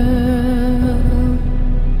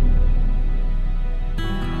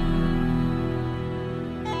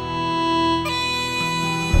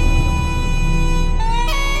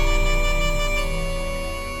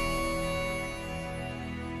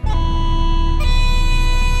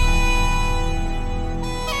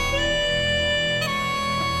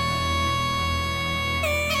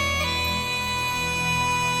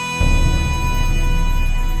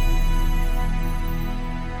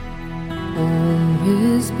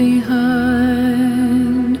 Home is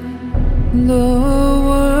behind, the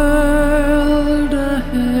world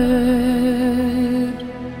ahead,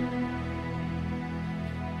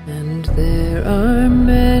 and there are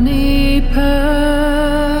many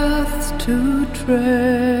paths to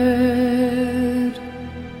tread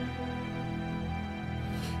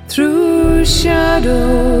through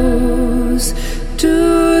shadows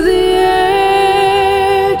to the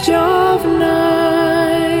edge of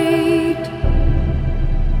night,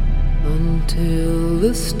 until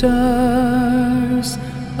the stars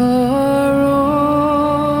are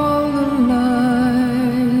all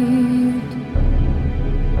alight.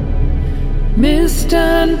 Mist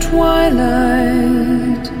and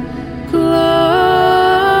twilight, cloud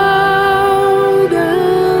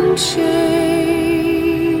and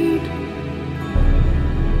shade,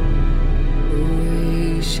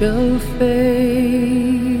 we shall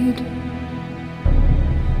fade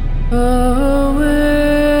away.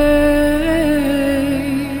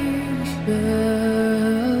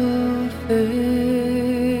 Shall fade.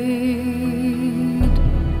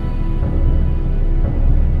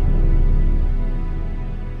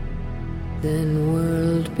 Then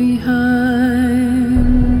world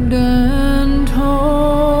behind and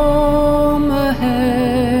home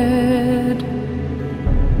ahead,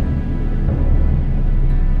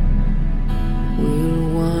 we'll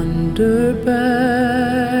wander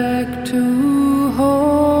back to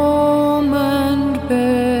home and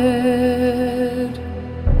bed.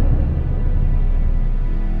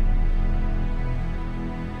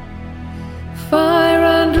 Fire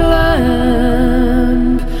and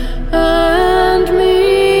lamp and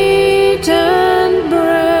meat and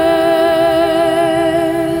bread,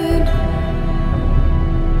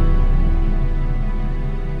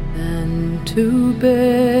 and to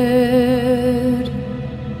bed,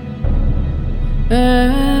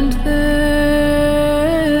 and then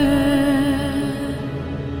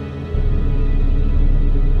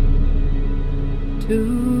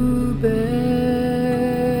to bed.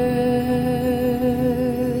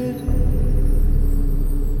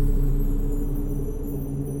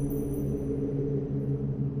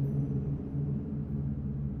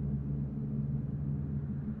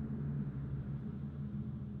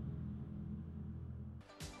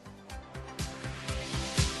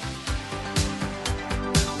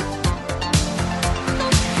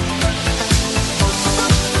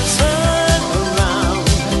 Turn around,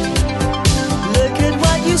 look at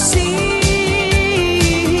what you see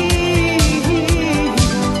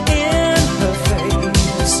in her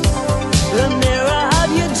face, the mirror of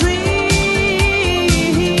your dream.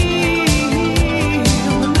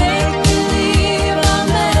 Make believe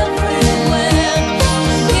I'm everywhere,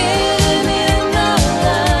 getting in the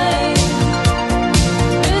light,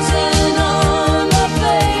 written on the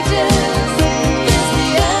pages is the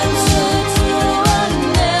answer to a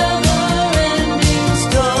never-ending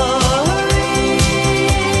story.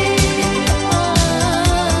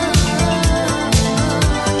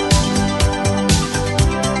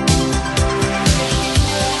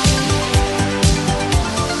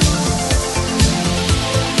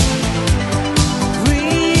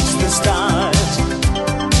 Reach the stars,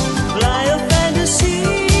 fly a fantasy,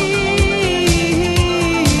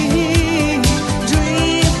 dream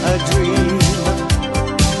a dream,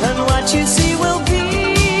 and what you see will be.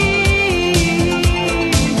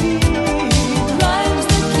 Rhymes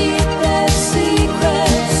that keep their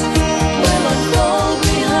secrets will unfold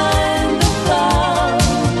behind the clouds,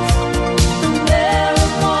 and there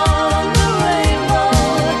upon the rainbow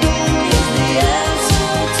is the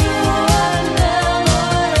answer to a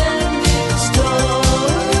never-ending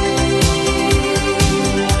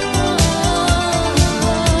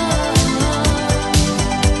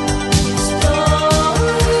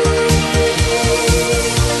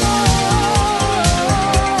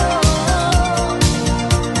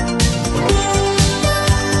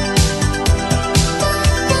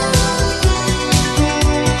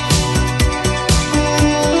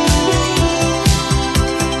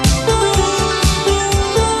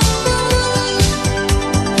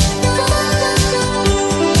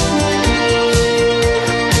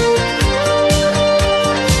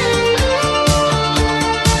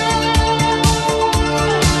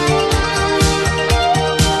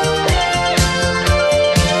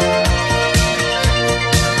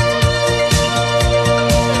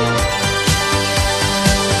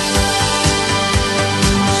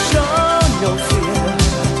Show no fear,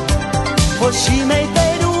 for she may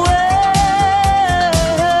fade away.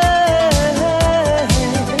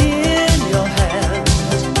 In your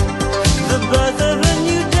hands, the birth of a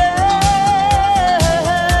new day.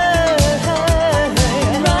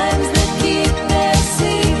 Rhymes that keep their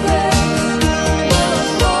secrets will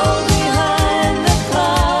unfold behind the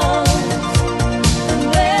clouds, and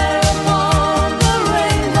there upon the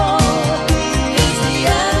rainbow is the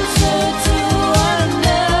answer to a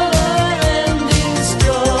never-ending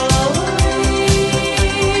story.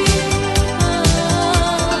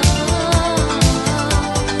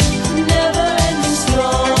 Never-ending story.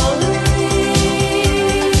 Never-ending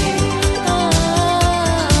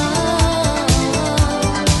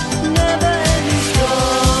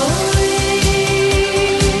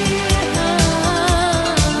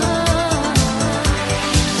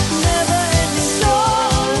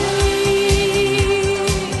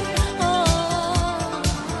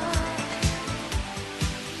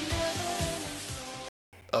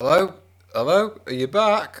Hello? Hello? Are you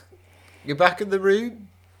back? You're back in the room?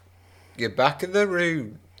 You're back in the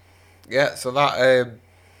room. Yeah, so that,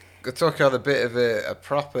 I took on a bit of a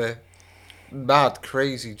proper mad,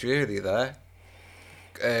 crazy journey there.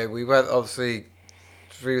 We went, obviously,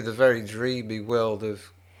 through the very dreamy world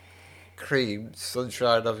of Cream,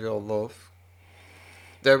 Sunshine of Your Love.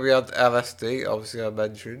 Then we had LSD, obviously I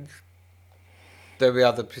mentioned. Then we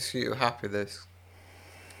had The Pursuit of Happiness.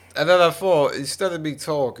 And then I thought, instead of me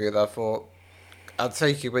talking, I thought I'd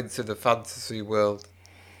take you into the fantasy world,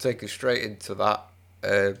 take you straight into that.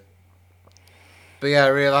 But yeah, I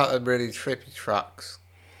really like them really trippy tracks.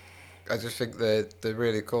 I just think they're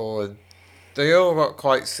really cool, and they all got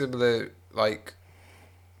quite similar like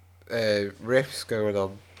riffs going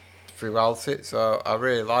on throughout it, so I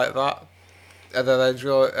really like that. And then I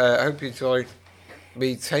hope you enjoyed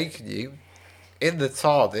me taking you in the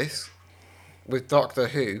TARDIS with Doctor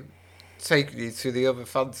Who, taking you to the other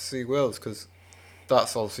fantasy worlds, because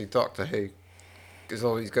that's obviously Doctor Who is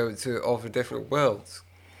always going to other different worlds.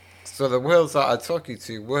 So the worlds that I took you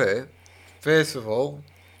to were, first of all,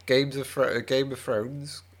 Game of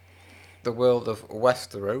Thrones, the world of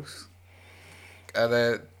Westeros,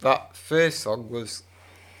 and that first song was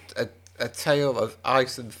a Tale of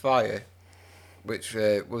Ice and Fire, which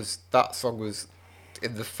that song was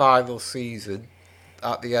in the final season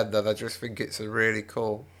at the end, and I just think it's a really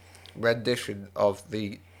cool rendition of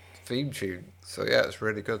the theme tune. So yeah, it's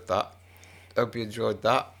really good. That, hope you enjoyed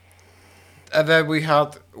that. And then we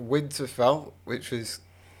had Winterfell, which is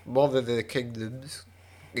one of the kingdoms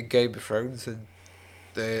in Game of Thrones, and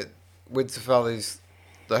Winterfell is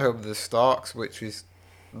the home of the Starks, which is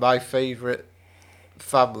my favourite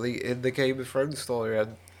family in the Game of Thrones story,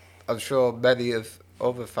 and I'm sure many of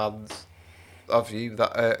other fans of you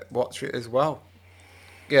that watch it as well.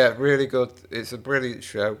 Yeah, really good. It's a brilliant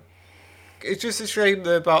show. It's just a shame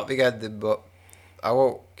about the ending, but I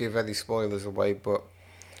won't give any spoilers away, but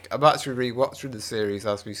I'm actually rewatching the series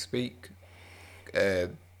as we speak. Yeah,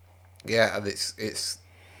 and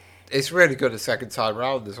it's really good a second time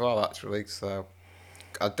round as well, actually, so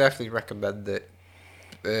I definitely recommend it.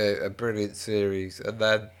 A brilliant series. And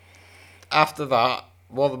then after that,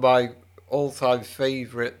 one of my all-time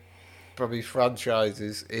favourite probably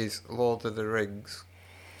franchises is Lord of the Rings,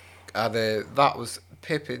 and that was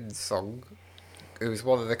Pippin's song. It was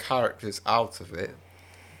one of the characters out of it,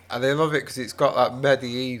 and I love it because it's got that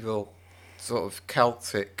medieval sort of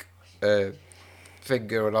Celtic thing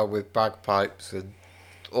going on with bagpipes and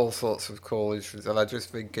all sorts of cool instruments, and I just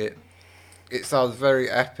think it sounds very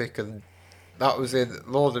epic. And that was in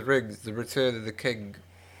Lord of the Rings, The Return of the King,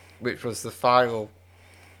 which was the final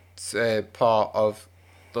part of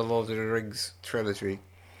the Lord of the Rings trilogy.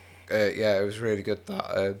 Yeah, it was really good.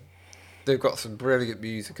 That they've got some brilliant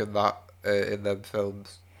music in that in them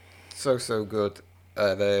films, so good,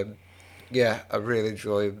 and yeah, I really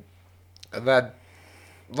enjoy them. And then,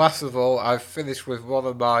 last of all, I've finished with one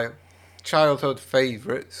of my childhood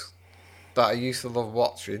favourites that I used to love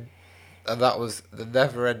watching, and that was The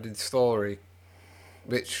Never-Ending Story,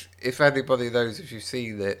 which, if anybody knows, if you've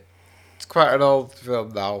seen it, it's quite an old film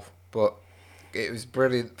now, but it was a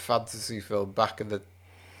brilliant fantasy film back in the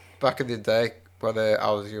day when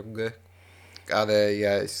I was younger, and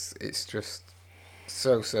yeah, it's just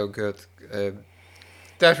so good.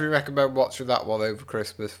 Definitely recommend watching that one over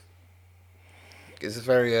Christmas. It's a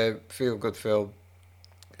very feel good film.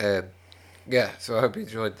 Yeah, so I hope you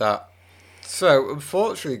enjoyed that. So,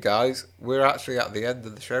 unfortunately, guys, we're actually at the end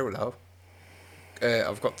of the show now.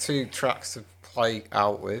 I've got 2 tracks to play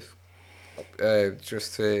out with,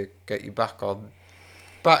 just to get you back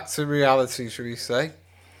to reality, shall we say,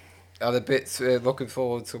 and a bit looking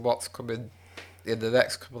forward to what's coming in the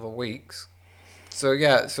next couple of weeks. So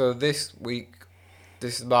yeah, so this week,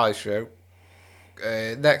 this is my show.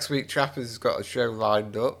 Next week, Chappers has got a show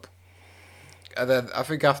lined up, and then I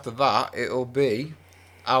think after that it'll be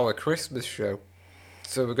our Christmas show.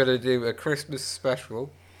 So we're going to do a Christmas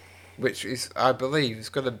special, which is, I believe, is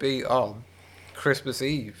going to be on Christmas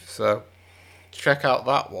Eve. So check out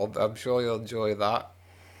that one. I'm sure you'll enjoy that.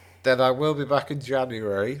 Then I will be back in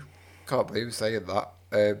January. Can't believe I'm saying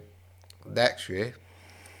that. Next year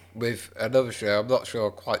with another show. I'm not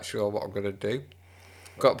quite sure what I'm going to do.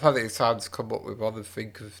 Got plenty of time to come up with one and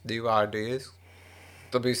think of new ideas.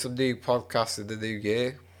 There'll be some new podcasts in the new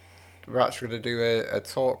year. We're actually going to do a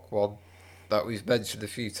talk one that we've mentioned a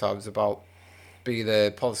few times about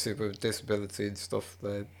being positive with disability and stuff.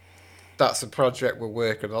 That's a project we're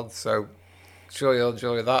working on, so sure you'll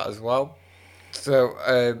enjoy that as well. So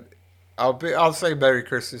I'll say Merry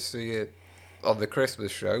Christmas to you on the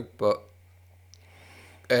Christmas show, but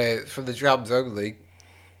for the Jams Only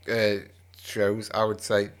shows, I would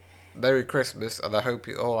say Merry Christmas, and I hope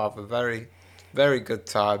you all have a very, very good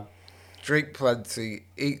time. Drink plenty,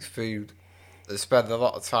 eat food, and spend a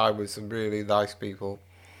lot of time with some really nice people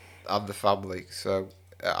and the family. So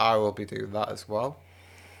I will be doing that as well.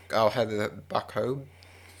 I'll head back home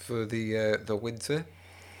for the winter.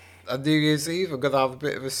 And New Year's Eve, I'm going to have a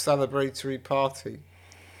bit of a celebratory party.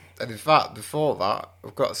 And in fact, before that,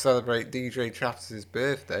 I've got to celebrate DJ Chaps'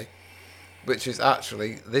 birthday, which is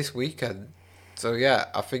actually this weekend. So yeah,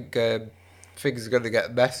 I think things are going to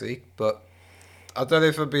get messy, but I don't know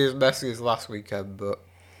if it'll be as messy as last weekend, but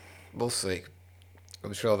we'll see.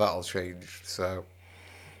 I'm sure that'll change. So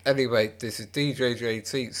anyway, this is DJ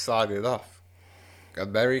JT signing off. A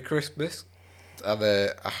Merry Christmas and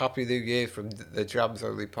a Happy New Year from the Jams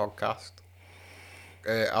Only podcast.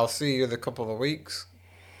 I'll see you in a couple of weeks.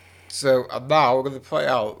 So and now we're going to play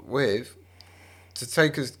out with,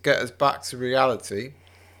 to get us back to reality,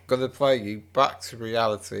 I'm going to play you Back to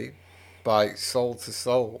Reality by Soul to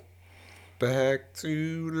Soul. Back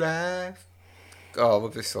to life. Oh, I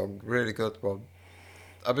love this song. Really good one.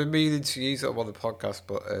 I've been meaning to use it on the podcast,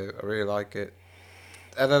 but I really like it.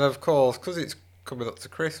 And then, of course, because it's coming up to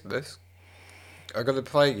Christmas, I'm going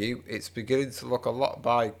to play you It's Beginning to Look a lot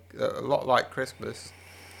like Christmas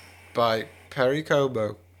by Perry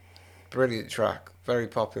Como. Brilliant track. Very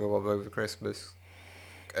popular one over Christmas.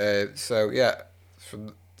 So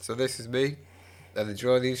this is me. And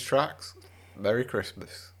enjoy these tracks. Merry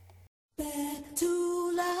Christmas. Back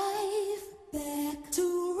to life, back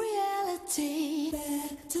to reality,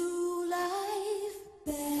 back to life,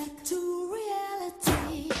 back to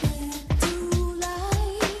reality, back to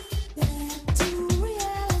life, back to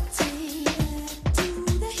reality, back to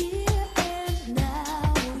the here and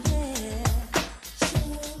now, yeah.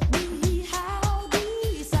 Show me how,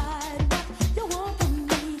 decide what you want from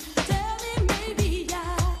me. Tell me maybe I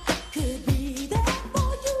could be there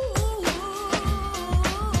for you.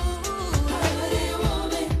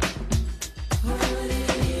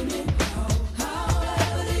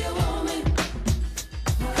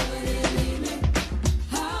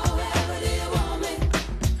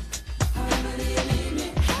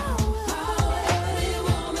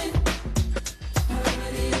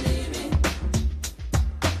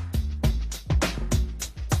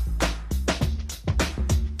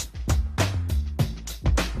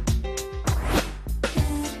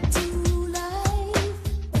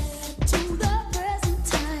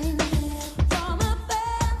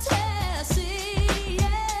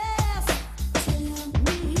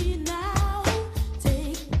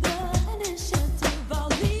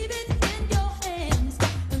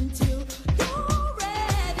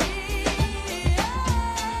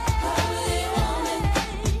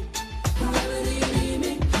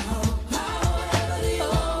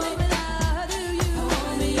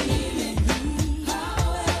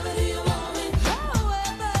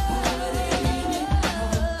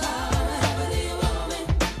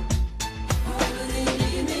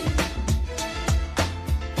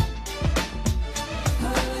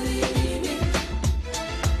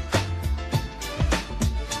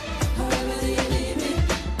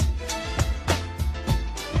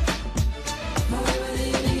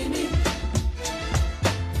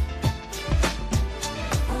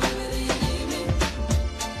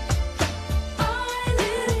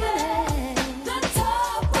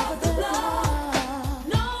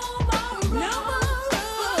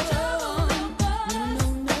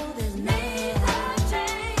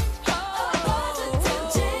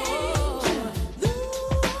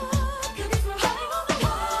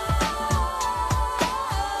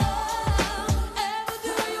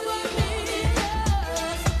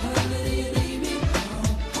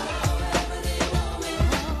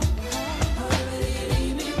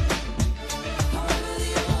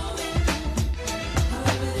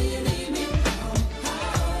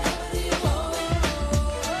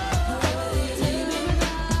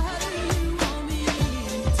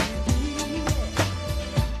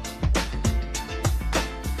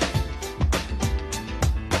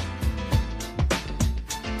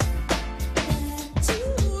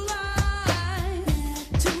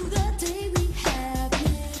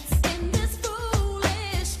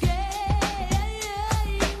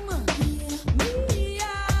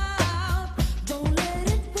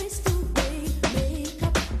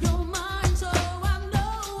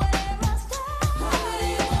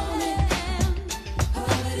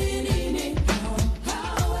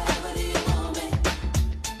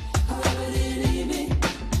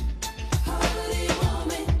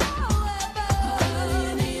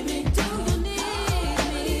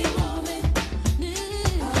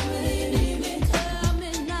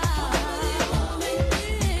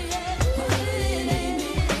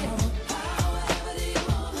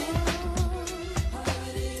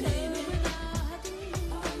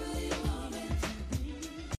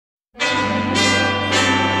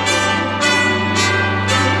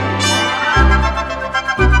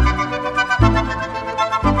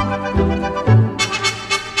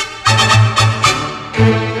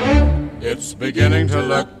 It's beginning to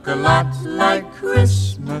look a lot like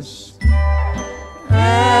Christmas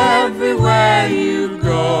everywhere you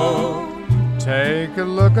go. Take a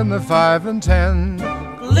look in the 5 and 10,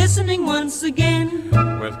 glistening once again,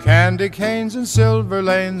 with candy canes and silver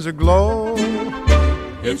lanes aglow.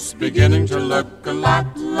 It's beginning to look a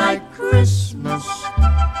lot like Christmas,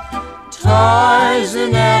 toys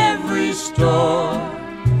in every store.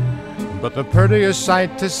 But the prettiest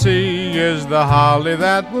sight to see is the holly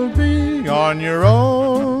that will be on your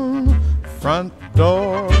own front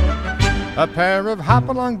door. A pair of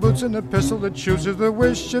hop-along boots and a pistol that shoots is the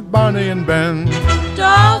wish of Barney and Ben.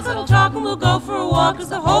 Dolls that'll talk and we'll go for a walk is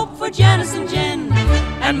the hope for Janice and Jen.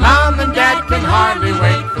 And Mom and Dad can hardly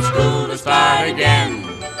wait for school to start again.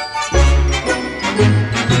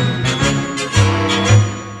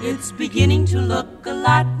 It's beginning to look a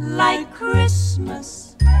lot like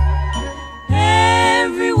Christmas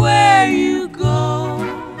everywhere you go.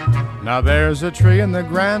 Now there's a tree in the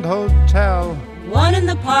Grand Hotel, One in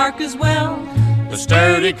the park as well, the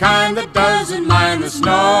sturdy kind that doesn't mind the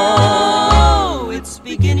snow. Oh, it's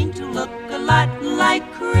beginning to look a lot like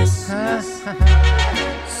Christmas.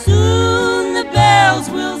 Soon the bells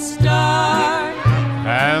will start.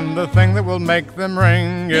 And the thing that will make them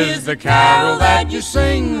ring is the carol that you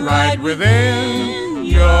sing right within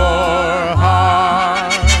your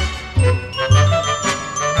heart.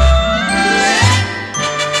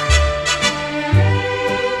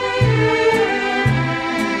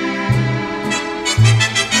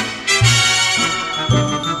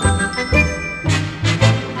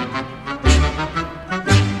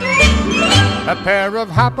 A pair of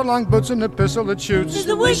hop-along boots and a pistol that shoots Is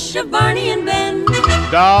the wish of Barney and Ben.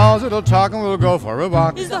 Dolls that'll talk and we'll go for a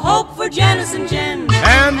walk Is the hope for Janice and Jen.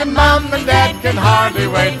 And the Mom and Dad can hardly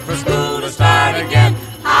wait for school to start again.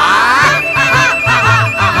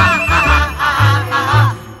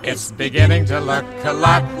 It's beginning to look a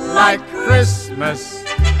lot like Christmas.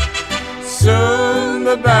 Soon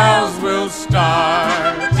the bells will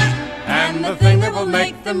start. And the thing that will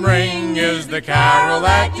make them ring is the carol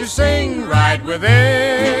that you sing right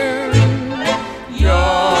within your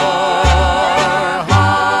heart.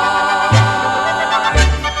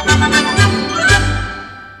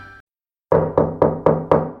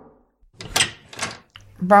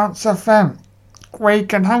 Bounce FM, where you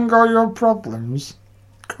can hang all your problems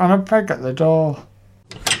on a peg at the door.